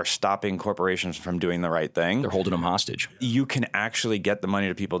minority are stopping corporations from doing the right thing. They're holding them hostage. You can actually get the money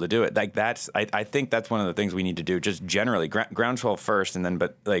to people to do it. I think that's one of the things we need to do. Just generally, Groundswell first, and then,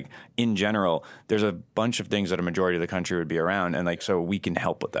 but in general, there's a bunch of things that a majority of the country would be around, and so we can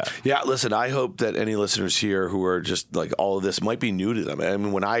help with that. Yeah, listen, I hope that any listeners here who are just all of this might be new to them. I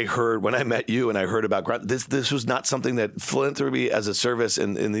mean, when I met you and I heard about this was not something that philanthropy as a service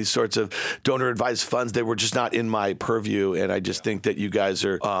and these sorts of donor advised funds, they were just not in my purview, and I just think that you guys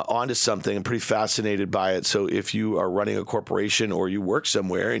are onto something. I'm pretty fascinated by it. So if you are running a corporation or you work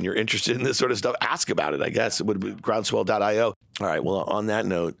somewhere and you're interested in this sort of stuff, ask about it, I guess. It would be groundswell.io. All right. Well, on that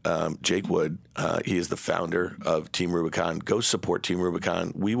note, Jake Wood, he is the founder of Team Rubicon. Go support Team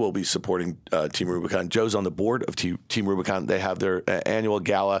Rubicon. We will be supporting Team Rubicon. Joe's on the board of Team Rubicon. They have their annual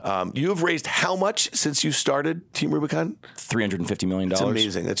gala. You have raised how much since you started Team Rubicon? $350 million. It's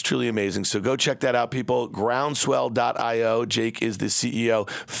amazing. That's truly amazing. So go check that out, people. Groundswell.io. Jake is the CEO,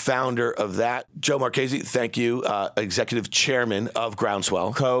 founder of that. Joe Marchese, thank you, executive chairman of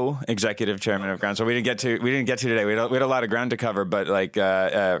Groundswell. Co-executive chairman of Groundswell. We didn't get to today. We had a lot of ground to cover, but right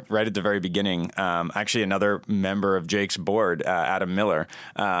at the very beginning, actually another member of Jake's board, Adam Miller,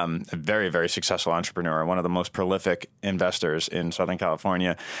 a very, very successful entrepreneur, one of the most prolific investors in Southern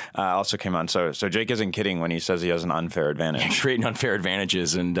California, also came on. So Jake isn't kidding when he says he has an unfair advantage. Creating unfair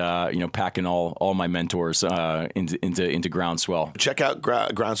advantages and packing all my mentors into Groundswell. Check out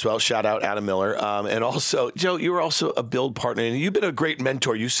Groundswell. Shout out Adam Miller. And also, Joe, you were also a build partner, and you've been a great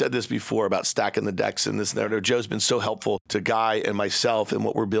mentor. You said this before about stacking the decks and this and that. Joe's been so helpful to Guy and myself and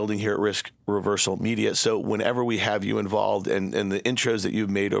what we're building here at Risk Reversal Media. So whenever we have you involved, and the intros that you've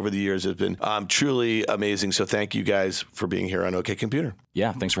made over the years have been truly amazing. So thank you guys for being here on OK Computer.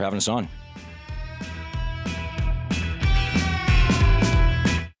 Yeah, thanks for having us on.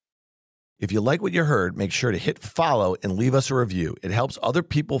 If you like what you heard, make sure to hit follow and leave us a review. It helps other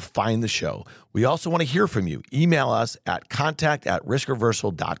people find the show. We also want to hear from you. Email us at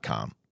contact@riskreversal.com.